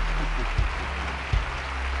gentlemen.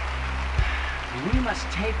 We must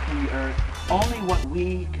take from the earth only what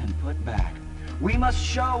we can put back. We must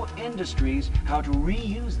show industries how to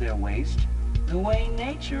reuse their waste the way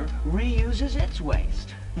nature reuses its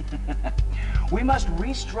waste. We must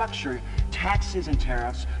restructure taxes and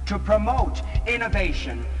tariffs to promote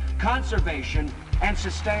innovation, conservation, and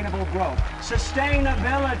sustainable growth.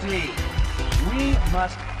 Sustainability. We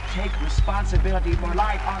must take responsibility for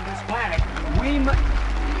life on this planet. We must...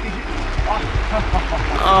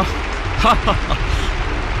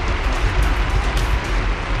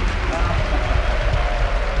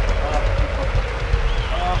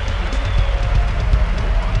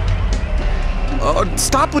 Oh,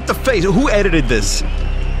 stop with the face. Who edited this?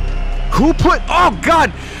 Who put... Oh, God!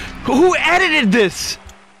 Who edited this?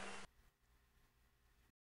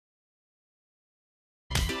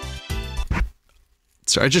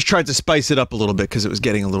 Sorry, I just tried to spice it up a little bit because it was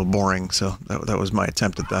getting a little boring, so that was my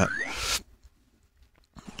attempt at that.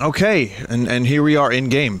 Okay, and here we are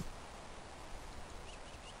in-game.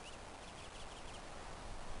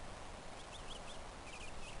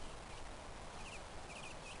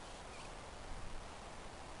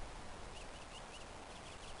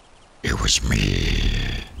 It was me.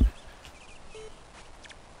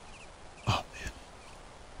 Oh, man.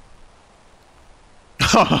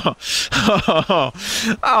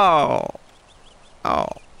 Oh. Oh.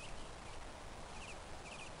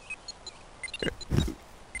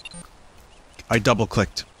 I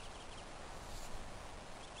double-clicked.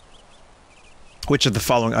 Which of the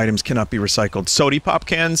following items cannot be recycled? Sody pop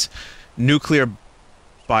cans, nuclear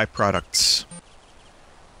byproducts.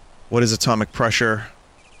 What is atomic pressure?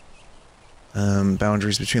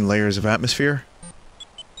 Boundaries between layers of atmosphere.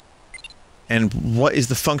 And what is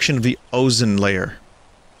the function of the ozone layer?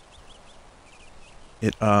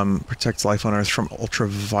 It protects life on Earth from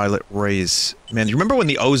ultraviolet rays. Man, do you remember when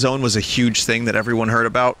the ozone was a huge thing that everyone heard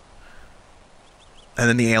about? And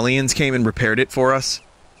then the aliens came and repaired it for us?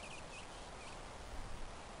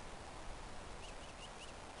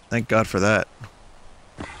 Thank God for that.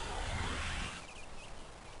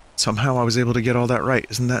 Somehow I was able to get all that right.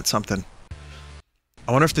 Isn't that something?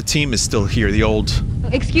 I wonder if the team is still here, the old...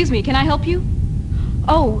 Excuse me, can I help you?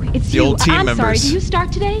 Oh, it's the you. old team I'm members. sorry, do you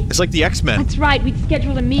start today? It's like the X-Men. That's right, we'd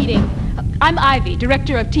scheduled a meeting. I'm Ivy,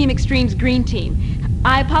 director of Team Extreme's Green Team.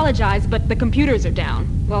 I apologize, but the computers are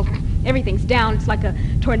down. Well, everything's down. It's like a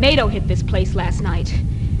tornado hit this place last night.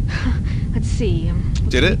 Let's see.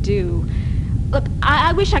 What did it? Do? Look,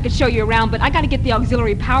 I wish I could show you around, but I gotta get the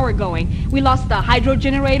auxiliary power going. We lost the hydro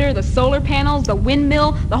generator, the solar panels, the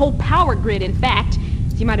windmill, the whole power grid, in fact.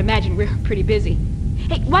 As you might imagine, we're pretty busy.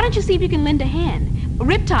 Hey, why don't you see if you can lend a hand?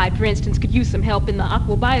 Riptide, for instance, could use some help in the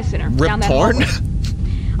Aqua Biocenter. Rip down that porn?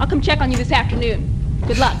 hallway. I'll come check on you this afternoon.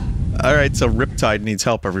 Good luck. Alright, so Riptide needs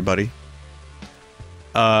help, everybody.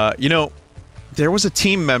 You know, there was a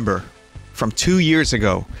team member from 2 years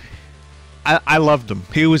ago. I loved him.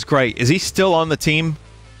 He was great. Is he still on the team?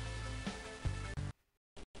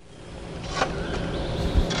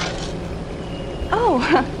 Oh,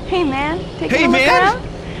 hey man. Taking Hey, a look man. around?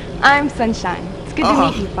 I'm Sunshine. It's good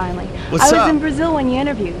to meet you finally. What's I was up? in Brazil when you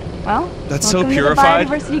interviewed. Well, That's so welcome purified. to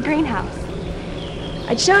the Biodiversity Greenhouse.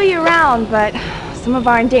 I'd show you around, but some of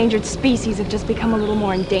our endangered species have just become a little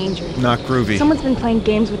more endangered. Not groovy. Someone's been playing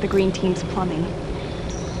games with the Green Team's plumbing.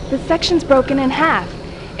 The section's broken in half.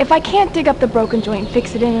 If I can't dig up the broken joint and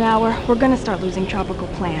fix it in an hour, we're gonna start losing tropical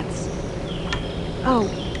plants. Oh,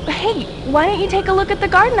 hey, why don't you take a look at the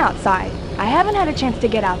garden outside? I haven't had a chance to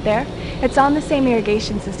get out there. It's on the same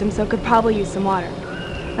irrigation system, so could probably use some water.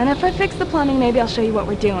 And if I fix the plumbing, maybe I'll show you what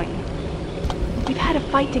we're doing. We've had a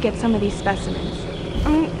fight to get some of these specimens. I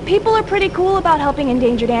mean, people are pretty cool about helping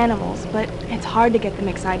endangered animals, but it's hard to get them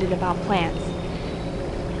excited about plants.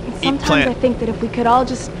 And sometimes I think that if we could all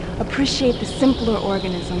just appreciate the simpler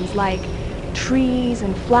organisms like trees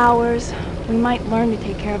and flowers, we might learn to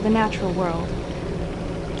take care of the natural world.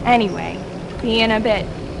 Anyway, see you in a bit.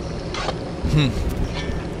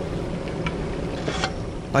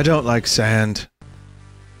 I don't like sand.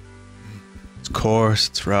 It's coarse,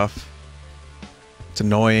 it's rough. It's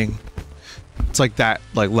annoying. It's like that,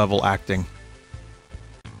 like, level acting.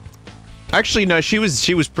 Actually, no, she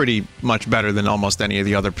was pretty much better than almost any of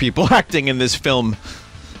the other people acting in this film.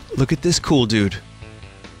 Look at this cool dude.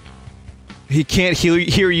 He can't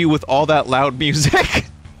hear you with all that loud music.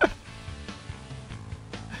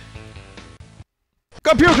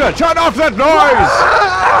 Computer, turn off that noise!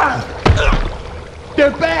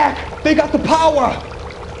 They're back! They got the power!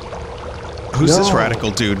 Who's this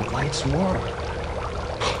radical dude? Lights work.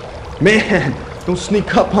 Man, don't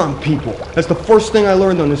sneak up on people. That's the first thing I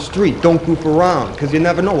learned on the street. Don't goof around, because you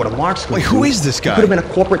never know what a mark's going to do. Wait, who is this guy? He could have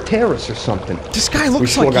been a corporate terrorist or something. This guy looks we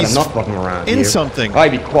sure like got he's enough of them around in here. something.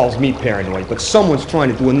 Ivy calls me paranoid, but someone's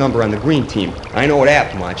trying to do a number on the green team. I know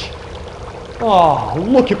that much. Oh,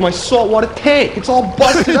 look at my saltwater tank. It's all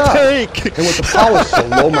busted up. Tank. And with the power so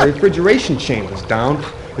low, my refrigeration chamber's down.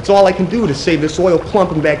 It's all I can do to save this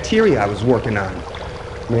oil-plumping bacteria I was working on.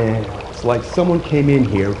 Man, it's like someone came in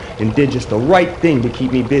here and did just the right thing to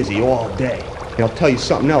keep me busy all day. And I'll tell you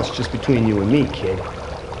something else just between you and me, kid.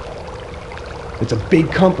 It's a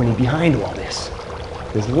big company behind all this.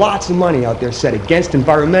 There's lots of money out there set against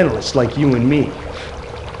environmentalists like you and me.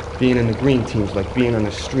 Being in the green team's like being on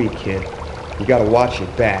the street, kid. You gotta watch your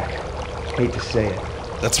back. Hate to say it.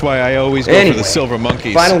 That's why I always go for the silver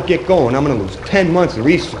monkeys. If I don't get going, I'm gonna lose 10 months of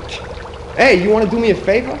research. Hey, you wanna do me a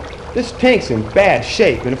favor? This tank's in bad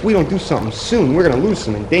shape, and if we don't do something soon, we're gonna lose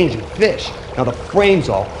some endangered fish. Now the frame's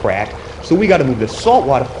all cracked, so we gotta move the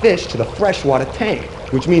saltwater fish to the freshwater tank,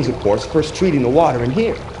 which means, of course, first treating the water in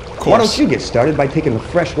here. Why don't you get started by taking the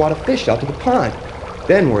freshwater fish out to the pond?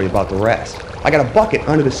 Then worry about the rest. I got a bucket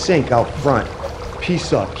under the sink out front.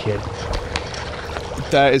 Peace up, kid.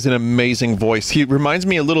 That is an amazing voice. He reminds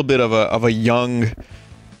me a little bit of a young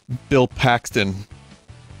Bill Paxton.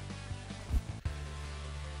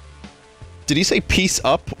 Did he say peace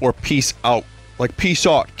up or peace out? Like, peace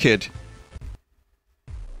out, kid.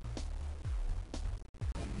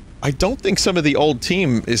 I don't think some of the old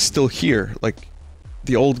team is still here. Like,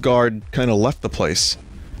 the old guard kind of left the place.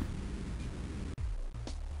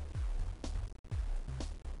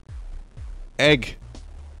 Egg.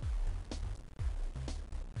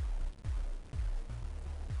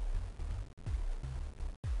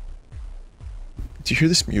 Do you hear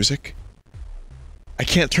this music? I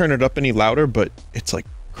can't turn it up any louder, but it's like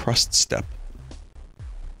crust step.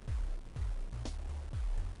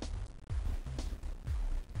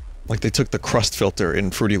 Like they took the crust filter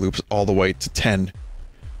in Fruity Loops all the way to 10.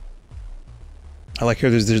 I like here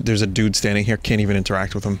there's a dude standing here, can't even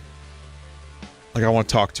interact with him. Like I want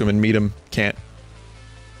to talk to him and meet him, can't.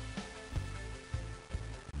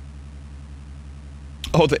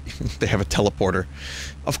 Oh, they have a teleporter.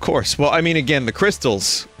 Of course. Well, I mean, again, the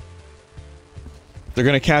crystals. They're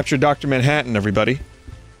gonna capture Dr. Manhattan, everybody.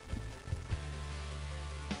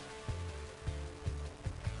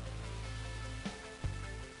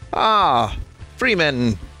 Ah,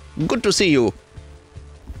 Freeman. Good to see you.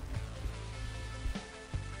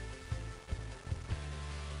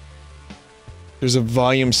 There's a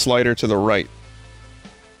volume slider to the right.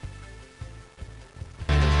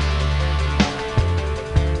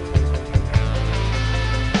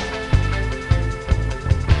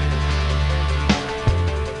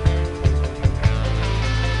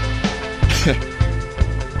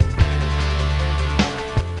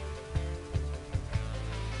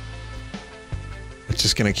 It's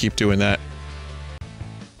just gonna keep doing that.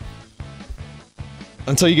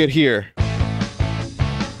 Until you get here.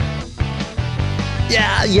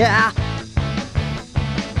 Yeah.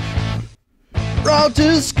 Rode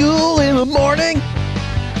to school in the morning.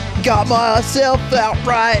 Got myself out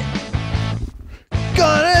right.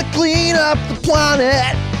 Gonna clean up the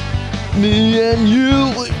planet. Me and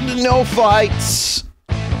you, no fights.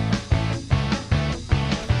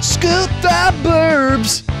 Scoot the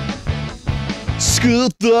burbs.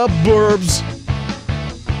 Scoot the burbs.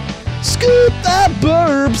 Scoot the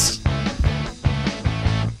burbs.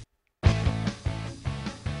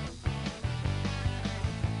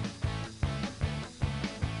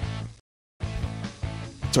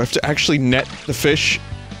 Do I have to actually net the fish?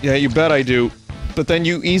 Yeah, you bet I do. But then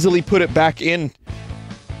you easily put it back in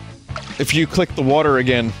if you click the water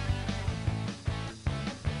again.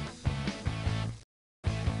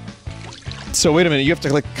 So wait a minute, you have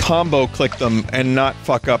to like combo click them and not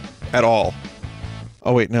fuck up at all.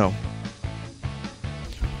 Oh wait, no.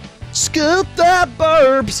 Scoot the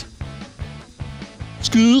burbs!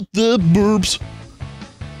 Scoot the burbs!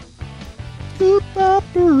 Scoot the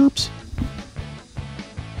burbs!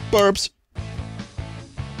 Burbs!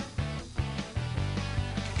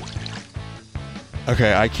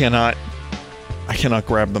 Okay, I cannot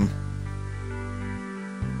grab them.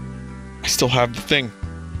 I still have the thing.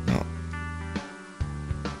 No.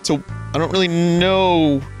 So, I don't really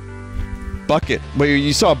know... Bucket. Wait,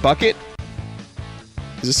 you saw a bucket?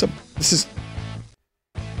 Is this a... This is...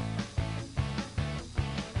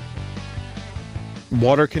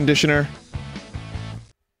 Water conditioner?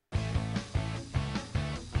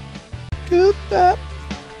 Good that.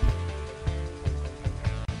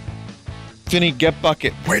 Vinny, get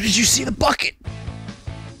bucket. Where did you see the bucket?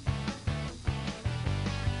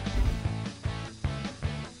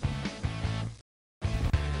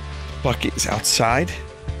 Bucket is outside.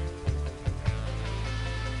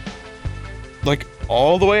 Like,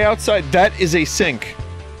 all the way outside. That is a sink.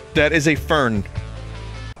 That is a fern.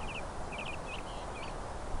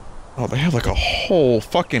 Oh, they have like a whole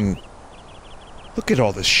fucking... Look at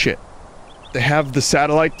all this shit. They have the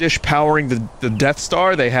satellite dish powering the Death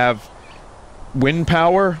Star. They have wind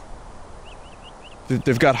power.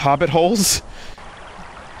 They've got hobbit holes.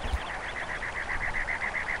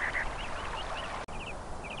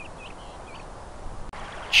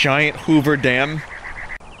 Giant Hoover Dam.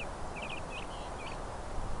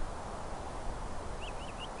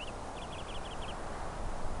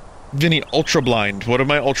 Vinny, ultra blind. What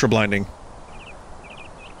am I ultra blinding?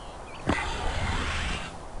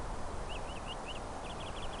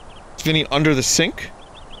 Is Vinny under the sink?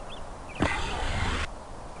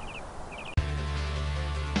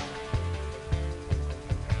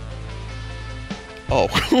 Oh,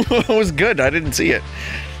 it was good. I didn't see it.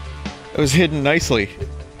 It was hidden nicely.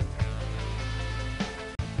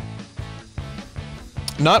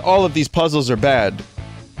 Not all of these puzzles are bad.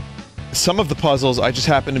 Some of the puzzles I just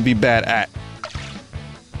happen to be bad at.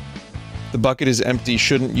 The bucket is empty.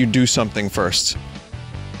 Shouldn't you do something first?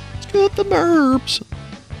 Let's get the burbs.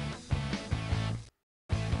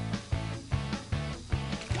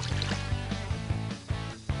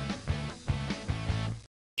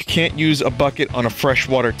 You can't use a bucket on a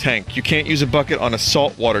freshwater tank. You can't use a bucket on a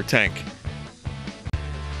saltwater tank.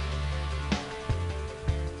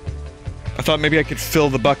 I thought maybe I could fill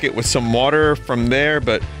the bucket with some water from there,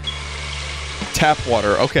 but... Tap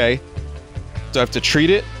water, okay. So I have to treat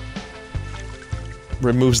it.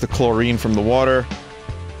 Removes the chlorine from the water.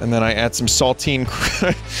 And then I add some saltine...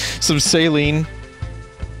 some saline.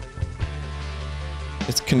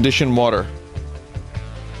 Condition water.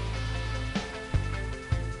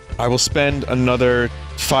 I will spend another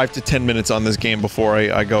 5 to 10 minutes on this game before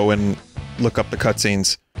I go and look up the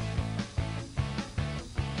cutscenes.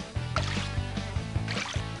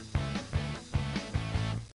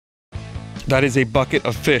 That is a bucket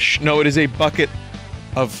of fish. No, it is a bucket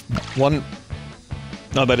of one...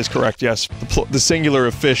 No, that is correct, yes. The singular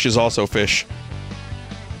of fish is also fish.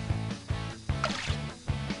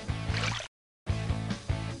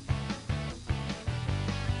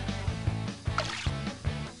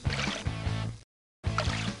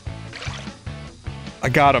 I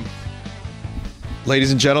got him.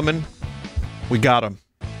 Ladies and gentlemen, we got him.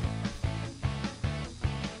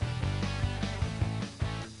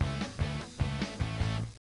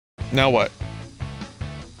 Now what?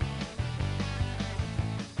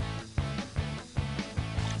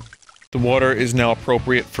 The water is now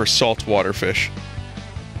appropriate for saltwater fish.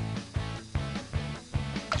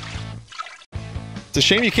 It's a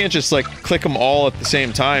shame you can't just, like, click them all at the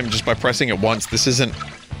same time just by pressing it once. This isn't...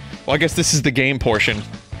 Well, I guess this is the game portion.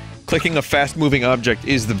 Clicking a fast-moving object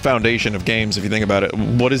is the foundation of games, if you think about it.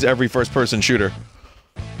 What is every first-person shooter?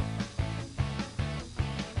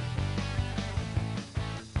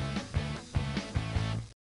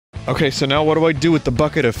 Okay, so now what do I do with the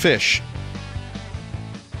bucket of fish?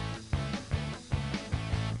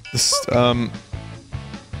 This, the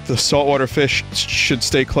saltwater fish should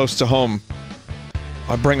stay close to home.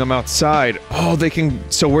 I bring them outside. Oh, they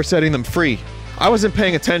can... So we're setting them free. I wasn't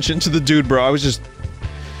paying attention to the dude, bro. I was just...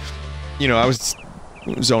 You know, I was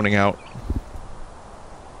zoning out.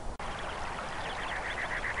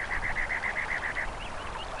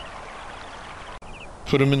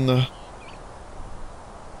 Put him in the...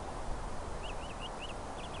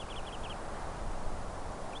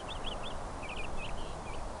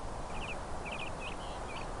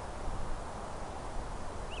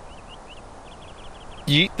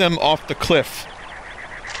 Yeet them off the cliff.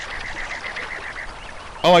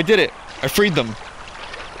 Oh, I did it! I freed them.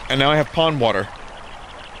 And now I have pond water.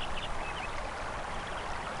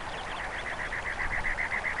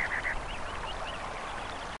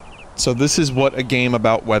 So this is what a game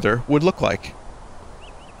about weather would look like.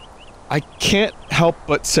 I can't help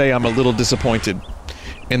but say I'm a little disappointed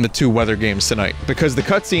in the two weather games tonight. Because the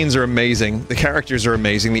cutscenes are amazing, the characters are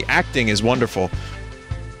amazing, the acting is wonderful.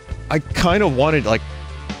 I kind of wanted, like,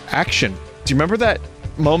 action. Do you remember that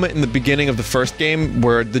moment in the beginning of the first game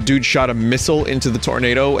where the dude shot a missile into the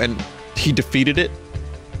tornado and he defeated it?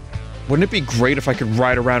 Wouldn't it be great if I could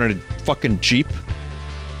ride around in a fucking Jeep?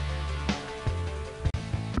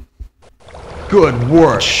 Good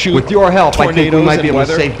work. Shoot with your help, I think we might be able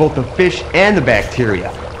weather. to save both the fish and the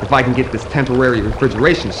bacteria, if I can get this temporary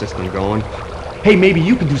refrigeration system going. Hey, maybe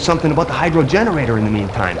you can do something about the hydro generator in the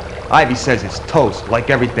meantime. Ivy says it's toast, like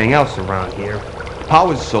everything else around here.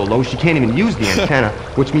 Power's so low she can't even use the antenna,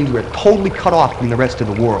 which means we're totally cut off from the rest of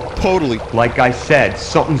the world. Totally. Like I said,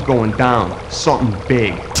 something's going down. Something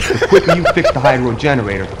big. The quicker you fix the hydro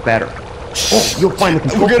generator, the better. Oh, you'll find the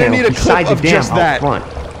control panel beside the dam out front.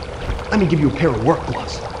 Let me give you a pair of work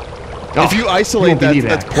gloves. Oh, if you isolate that,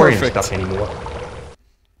 that's perfect. Stuff anymore.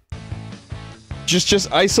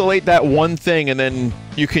 Just isolate that one thing and then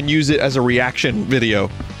you can use it as a reaction video.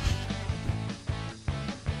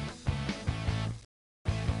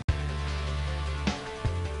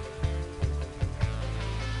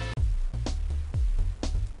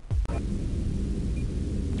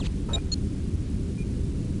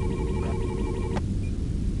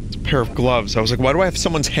 Pair of gloves. I was like, why do I have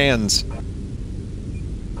someone's hands?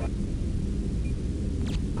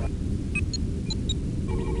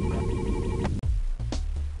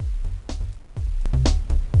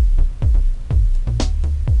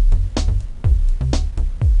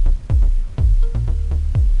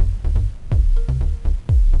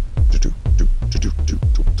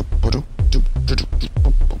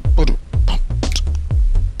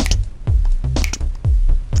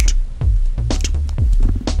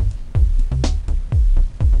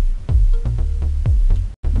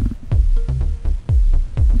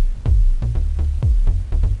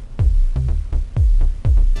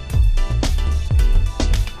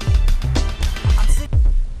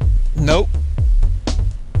 Nope.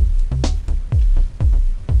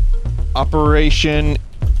 Operation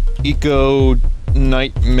Eco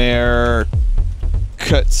Nightmare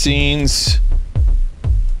cutscenes.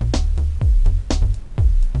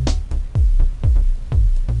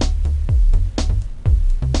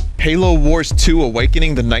 Halo Wars 2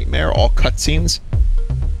 Awakening the Nightmare, all cutscenes.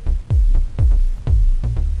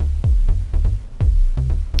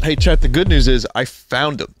 Hey chat, the good news is I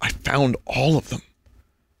found them. I found all of them.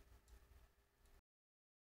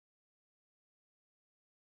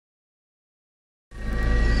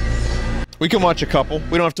 We can watch a couple.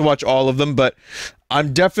 We don't have to watch all of them, but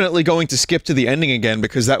I'm definitely going to skip to the ending again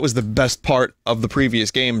because that was the best part of the previous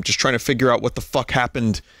game, just trying to figure out what the fuck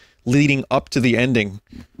happened leading up to the ending.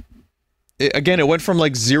 Again, it went from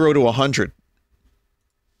like 0 to 100.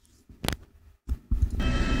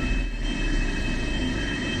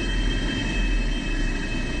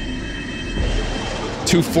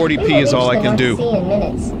 $240p is all I can do. See in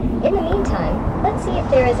minutes. In the meantime, let's see if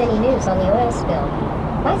there is any news on the oil spill.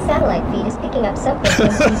 My satellite feed is picking up something from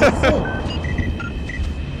BBC.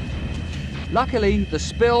 Luckily, the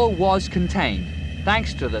spill was contained,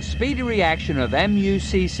 thanks to the speedy reaction of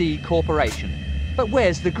MUCC Corporation. But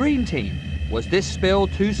where's the Green Team? Was this spill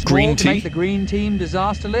too small to make the Green Team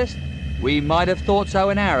disaster list? We might have thought so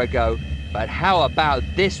an hour ago, but how about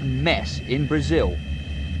this mess in Brazil?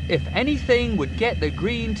 If anything would get the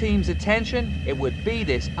Green Team's attention, it would be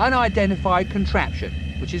this unidentified contraption,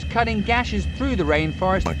 which is cutting gashes through the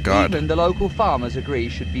rainforest. My God. Even the local farmers agree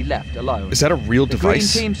should be left alone. Is that a real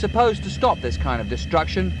device? The Green Team's supposed to stop this kind of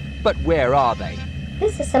destruction, but where are they?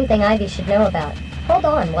 This is something Ivy should know about. Hold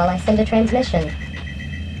on while I send a transmission.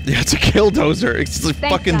 Yeah, it's a killdozer. It's a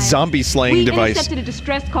fucking zombie slaying device. We intercepted a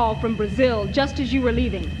distress call from Brazil just as you were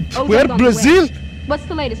leaving. Where, Brazil? What's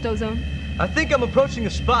the latest, Ozone? I think I'm approaching a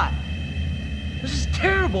spot. This is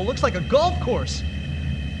terrible. Looks like a golf course.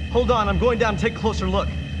 Hold on, I'm going down to take a closer look.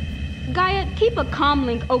 Gaia, keep a comm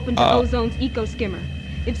link open to Ozone's eco skimmer.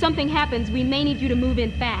 If something happens, we may need you to move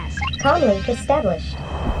in fast. Comm link established.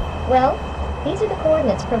 Well, these are the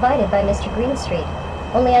coordinates provided by Mr. Greenstreet.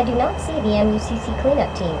 Only I do not see the MUCC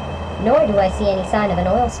cleanup team, nor do I see any sign of an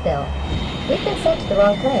oil spill. We've been sent to the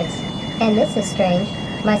wrong place. And this is strange.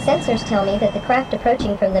 My sensors tell me that the craft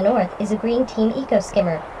approaching from the north is a Green Team eco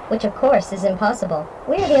skimmer, which of course is impossible.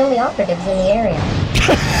 We are the only operatives in the area.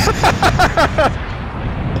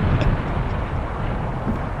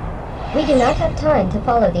 We do not have time to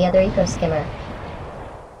follow the other eco skimmer.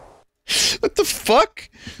 What the fuck?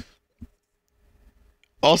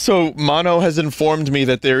 Also, Mono has informed me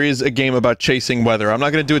that there is a game about chasing weather. I'm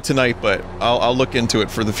not going to do it tonight, but I'll look into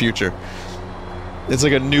it for the future. It's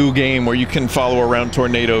like a new game where you can follow around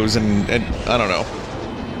tornadoes and I don't know.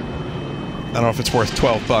 I don't know if it's worth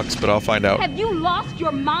 $12, but I'll find out. Have you lost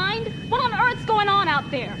your mind? What on earth's going on out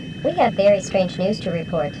there? We have very strange news to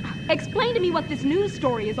report. Explain to me what this news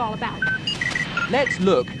story is all about. Let's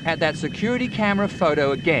look at that security camera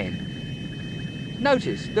photo again.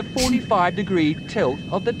 Notice the 45-degree tilt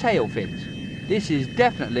of the tail fins. This is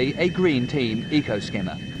definitely a Green Team eco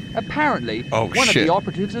skimmer. Apparently, one of the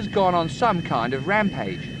operatives has gone on some kind of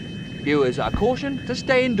rampage. Viewers are cautioned to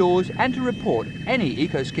stay indoors and to report any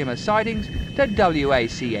eco skimmer sightings to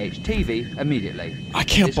WACH-TV immediately. I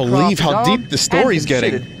can't believe how deep the story's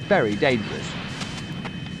getting. Very dangerous.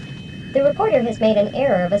 The reporter has made an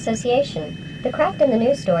error of association. The craft in the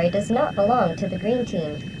news story does not belong to the Green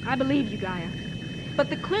Team. I believe you, Gaia. But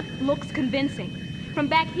the clip looks convincing. From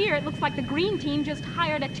back here, it looks like the Green Team just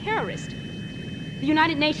hired a terrorist. The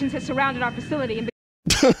United Nations has surrounded our facility and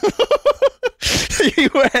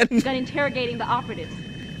begun interrogating the operatives.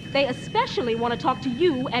 They especially want to talk to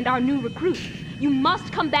you and our new recruit. You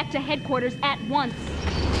must come back to headquarters at once.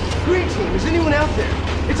 Green Team, is anyone out there?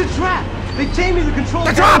 It's a trap! They tamed me to the control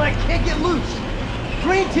panel and I can't get loose!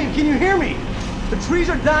 Green Team, can you hear me? The trees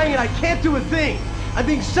are dying and I can't do a thing! I'm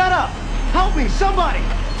being set up! Help me, somebody!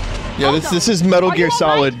 Yeah, this is Metal Gear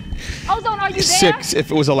Solid Ozone, are you 6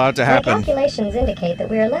 if it was allowed to happen. My calculations indicate that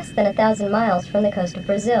we are less than 1,000 miles from the coast of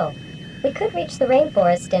Brazil. We could reach the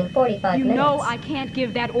rainforest in 45 minutes. You know I can't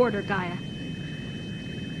give that order, Gaia.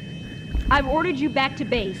 I've ordered you back to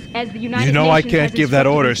base as the United Nations. You know I can't give that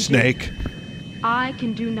order, Snake. I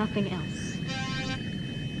can do nothing else.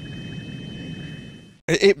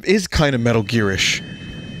 It is kind of Metal Gear-ish.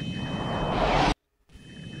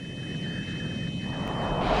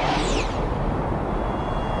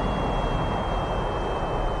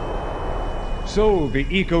 So, the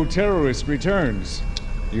eco-terrorist returns.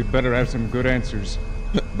 You'd better have some good answers.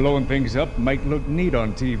 Blowing things up might look neat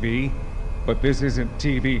on TV, but this isn't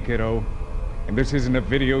TV, kiddo. And this isn't a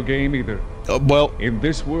video game either. Well... in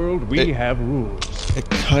this world, we have rules. It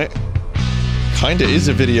kinda is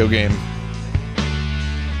a video game.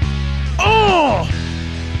 Oh!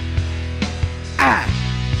 Ah!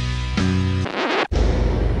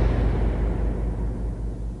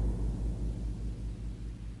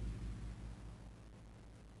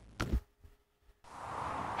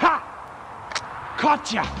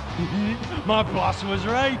 Caught ya! My boss was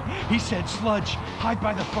right. He said, Sludge, hide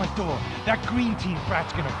by the front door. That Green Team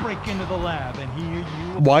brat's gonna break into the lab, and here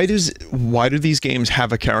you... Why do these games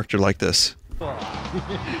have a character like this?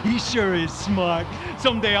 He sure is smart.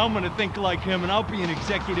 Someday I'm gonna think like him and I'll be an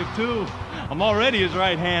executive too. I'm already his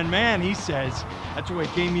right-hand man, he says. That's why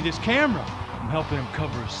he gave me this camera. I'm helping him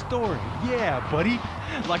cover a story. Yeah, buddy.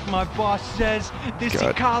 Like my boss says, this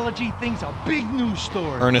ecology thing's a big news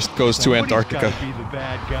story. Ernest goes to Antarctica. Somebody's gotta be the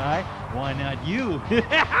bad guy. Why not you?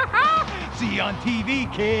 See you on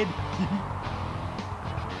TV, kid.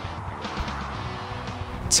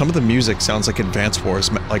 Some of the music sounds like Advance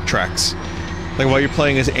Wars like tracks. Like while you're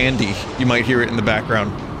playing as Andy, you might hear it in the background.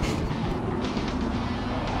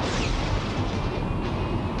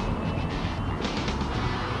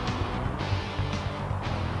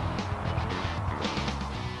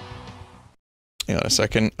 Hang on a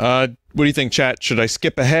second. What do you think, chat? Should I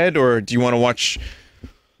skip ahead, or do you want to watch?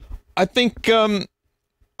 I think I'm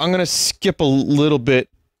gonna skip a little bit,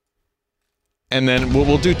 and then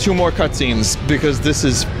we'll do 2 more cutscenes because this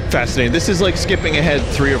is fascinating. This is like skipping ahead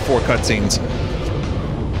 3 or 4 cutscenes.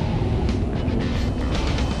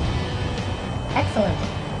 Excellent.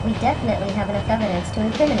 We definitely have enough evidence to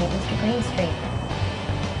incriminate Mr. Greenstreet.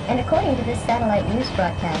 And according to this satellite news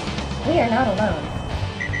broadcast, we are not alone.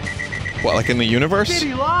 What, like in the universe? Did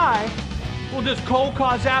he lie? Will this coal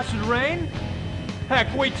cause acid rain?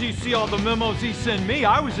 Heck, wait till you see all the memos he sent me.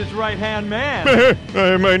 I was his right-hand man.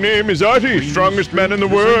 My name is Artie, strongest man in the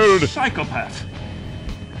world. Psychopath.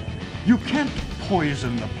 You can't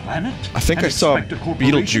poison the planet. I think I saw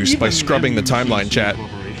Beetlejuice by scrubbing the timeline, chat.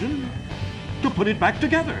 To put it back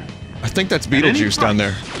together. I think that's Beetlejuice down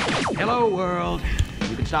there. Hello, world.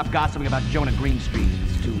 You can stop gossiping about Jonah Greenstreet.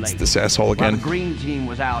 It's too late. It's this asshole again. While the Green Team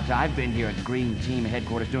was out, I've been here at the Green Team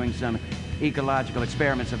headquarters doing some ecological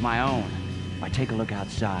experiments of my own. Why, take a look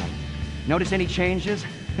outside. Notice any changes?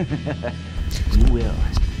 You will.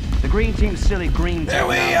 The Green Team's silly green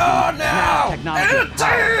technology. There we are now!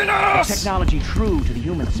 Entertain us! Technology true to the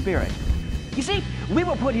human spirit. You see, we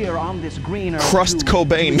were put here on this green earth Crust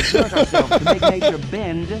Cobain. to exert ourselves to make nature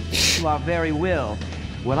bend to our very will.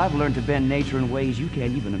 Well, I've learned to bend nature in ways you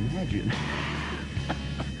can't even imagine.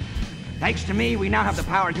 Thanks to me, we now have the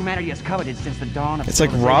power humanity has coveted since the dawn of It's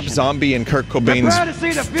like Rob Zombie and Kurt Cobain's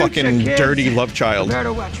fucking dirty love child. Prepare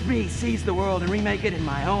to watch me seize the world and remake it in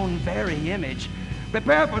my own very image.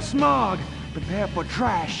 Prepare for smog. Prepare for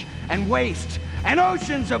trash and waste and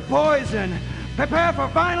oceans of poison. Prepare for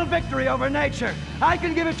final victory over nature. I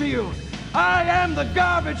can give it to you. I am the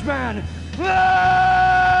garbage man. Oh,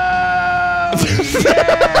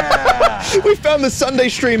 yeah! We found the Sunday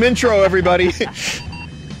stream intro, everybody.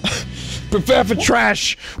 Prepare for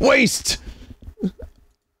trash, waste.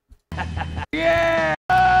 Yeah,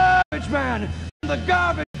 garbage man. The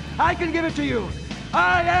garbage. I can give it to you.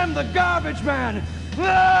 I am the garbage man. Oh,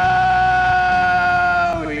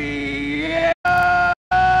 yeah.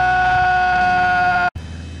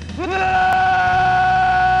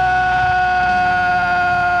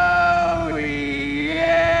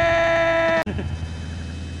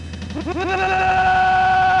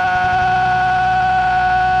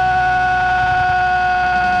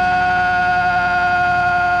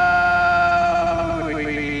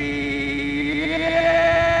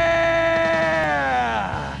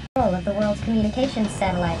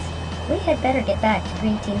 Satellites. We had better get back to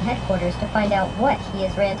Green Team headquarters to find out what he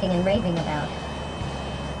is ranting and raving about.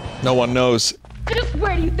 No one knows. Just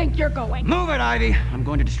where do you think you're going? Move it, Ivy. I'm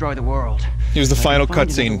going to destroy the world. Here's the final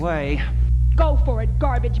cutscene. Go for it,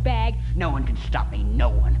 garbage bag. No one can stop me. No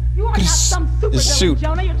one. You are not some super suit.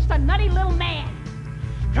 villain, Jonah. You're just a nutty little man.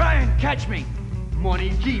 Try and catch me.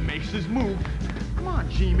 Morning G makes his move. Come on,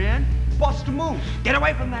 G-Man. Bust a move. Get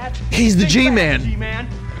away from that. He's the G-Man. G-Man.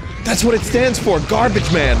 That's what it stands for,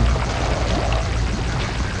 Garbage Man.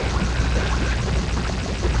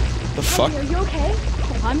 The fuck? Honey, are you okay?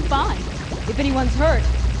 Oh, I'm fine. If anyone's hurt,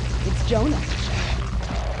 it's Jonah.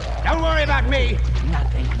 Don't worry about me.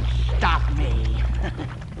 Nothing can stop me.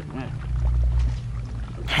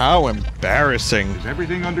 How embarrassing. Is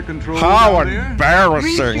everything under control? How Green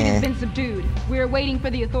embarrassing. Street has been subdued. We're waiting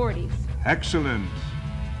for the authorities. Excellent.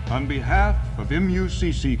 On behalf of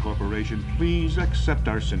MUCC Corporation, please accept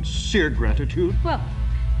our sincere gratitude. Well,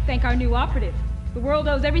 thank our new operative. The world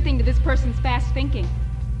owes everything to this person's fast thinking.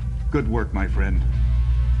 Good work, my friend.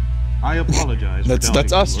 I apologize.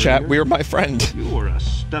 That's us, chat. We're my friend. You were a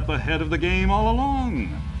step ahead of the game all along.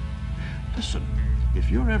 Listen,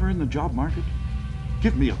 if you're ever in the job market,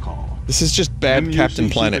 give me a call. This is just bad MUCC Captain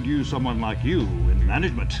Planet. could use someone like you in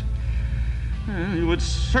management. You would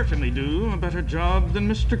certainly do a better job than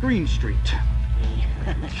Mr. Greenstreet.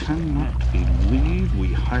 I cannot believe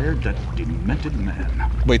we hired that demented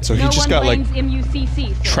man. Wait, so he just got like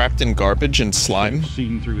MUCC, trapped in garbage and slime?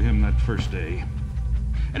 Seen through him that first day.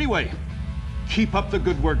 Anyway, Keep up the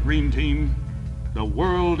good work, Green Team. The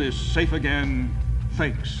world is safe again,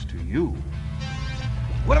 thanks to you.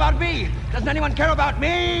 What about me? Doesn't anyone care about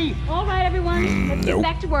me? All right, everyone. Let's get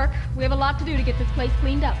back to work. We have a lot to do to get this place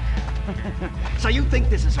cleaned up. So you think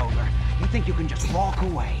this is over? You think you can just walk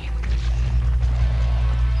away?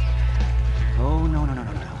 Oh, no.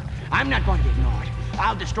 I'm not going to be ignored.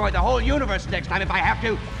 I'll destroy the whole universe next time if I have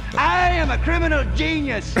to. I am a criminal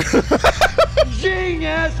genius.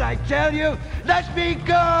 Genius, I tell you. Let me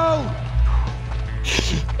go.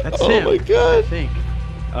 That's Oh him, my God. I think.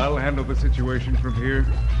 I'll handle the situation from here.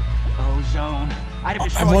 Ozone. I'd have I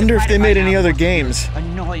destroyed wonder the if they planet made by any now. other games.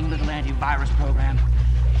 Annoying little antivirus program.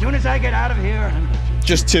 As soon as I get out of here, I'm...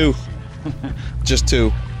 Just two. Just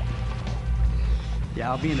two.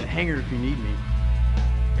 Yeah, I'll be in the hangar if you need me.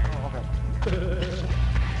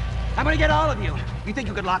 I'm gonna get all of you. You think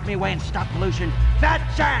you could lock me away and stop pollution? Fat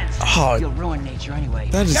chance! Oh, You'll ruin nature anyway.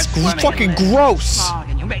 that is You're swimming in fucking lead, gross. smog,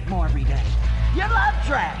 and you make more every day. You love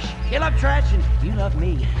trash. You love trash, and you love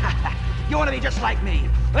me. You want to be just like me?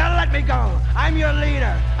 Well, let me go. I'm your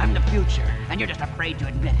leader. I'm the future, and you're just afraid to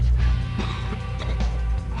admit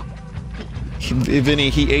it. Vinny,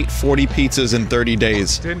 he ate 40 pizzas in 30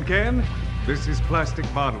 days. Tin can, this is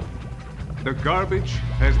plastic bottle. The garbage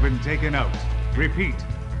has been taken out. Repeat,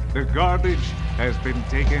 the garbage has been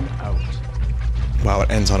taken out. Wow, it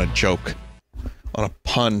ends on a joke. On a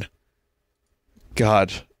pun.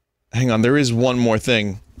 God. Hang on, there is one more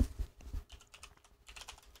thing.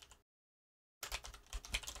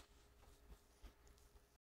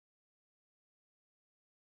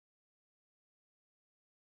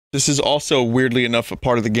 This is also, weirdly enough, a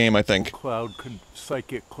part of the game, I think.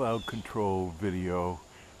 Psychic cloud control video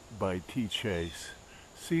by T. Chase.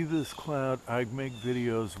 See this cloud? I make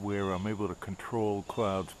videos where I'm able to control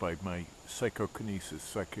clouds by my psychokinesis,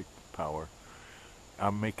 psychic power.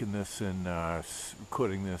 I'm making this in,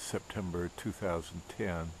 recording this September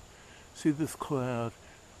 2010. See this cloud?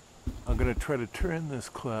 I'm going to try to turn this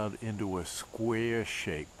cloud into a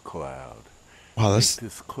square-shaped cloud. Wow, Make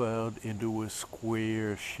this cloud into a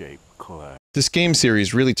square-shaped cloud. This game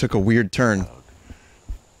series really took a weird turn.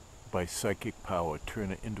 By psychic power,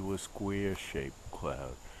 turn it into a square-shaped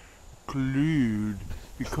cloud. Cloud,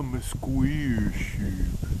 become a square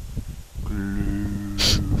shape. Cloud,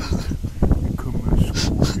 become a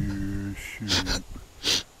square shape.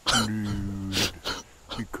 Cloud,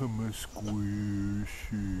 become a square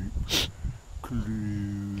shape.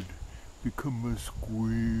 Cloud, become a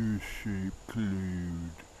square shape.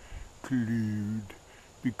 Cloud, cloud,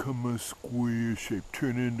 become a square shape.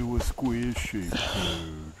 Turn into a square shape.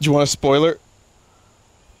 Cloud. Do you want a spoiler?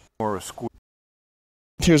 Or a square.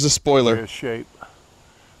 Here's a spoiler. Square shape.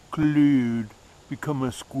 Cloud, become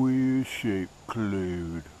a square shape.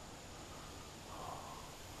 Cloud.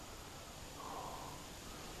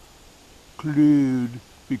 Cloud,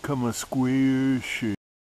 become a square shape.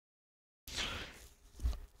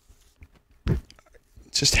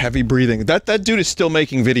 Just heavy breathing. That dude is still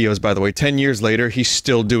making videos, by the way. 10 years later, he's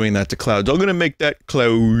still doing that to clouds. I'm gonna make that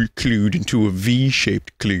cloud into a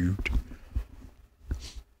V-shaped cloud.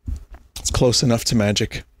 It's close enough to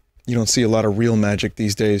magic. You don't see a lot of real magic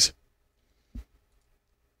these days.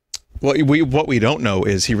 What we don't know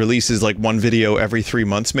is he releases like one video every 3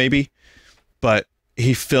 months, maybe, but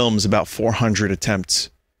he films about 400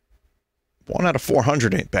 attempts. 1 out of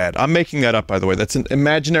 400 ain't bad. I'm making that up, by the way. That's an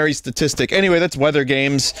imaginary statistic. Anyway, that's weather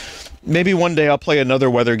games. Maybe one day I'll play another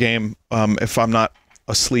weather game if I'm not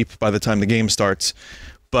asleep by the time the game starts.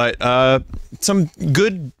 But some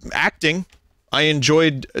good acting. I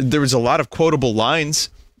enjoyed... There was a lot of quotable lines.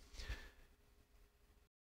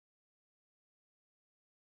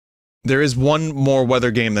 There is one more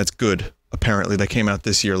weather game that's good, apparently, that came out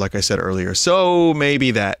this year, like I said earlier. So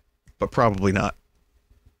maybe that, but probably not.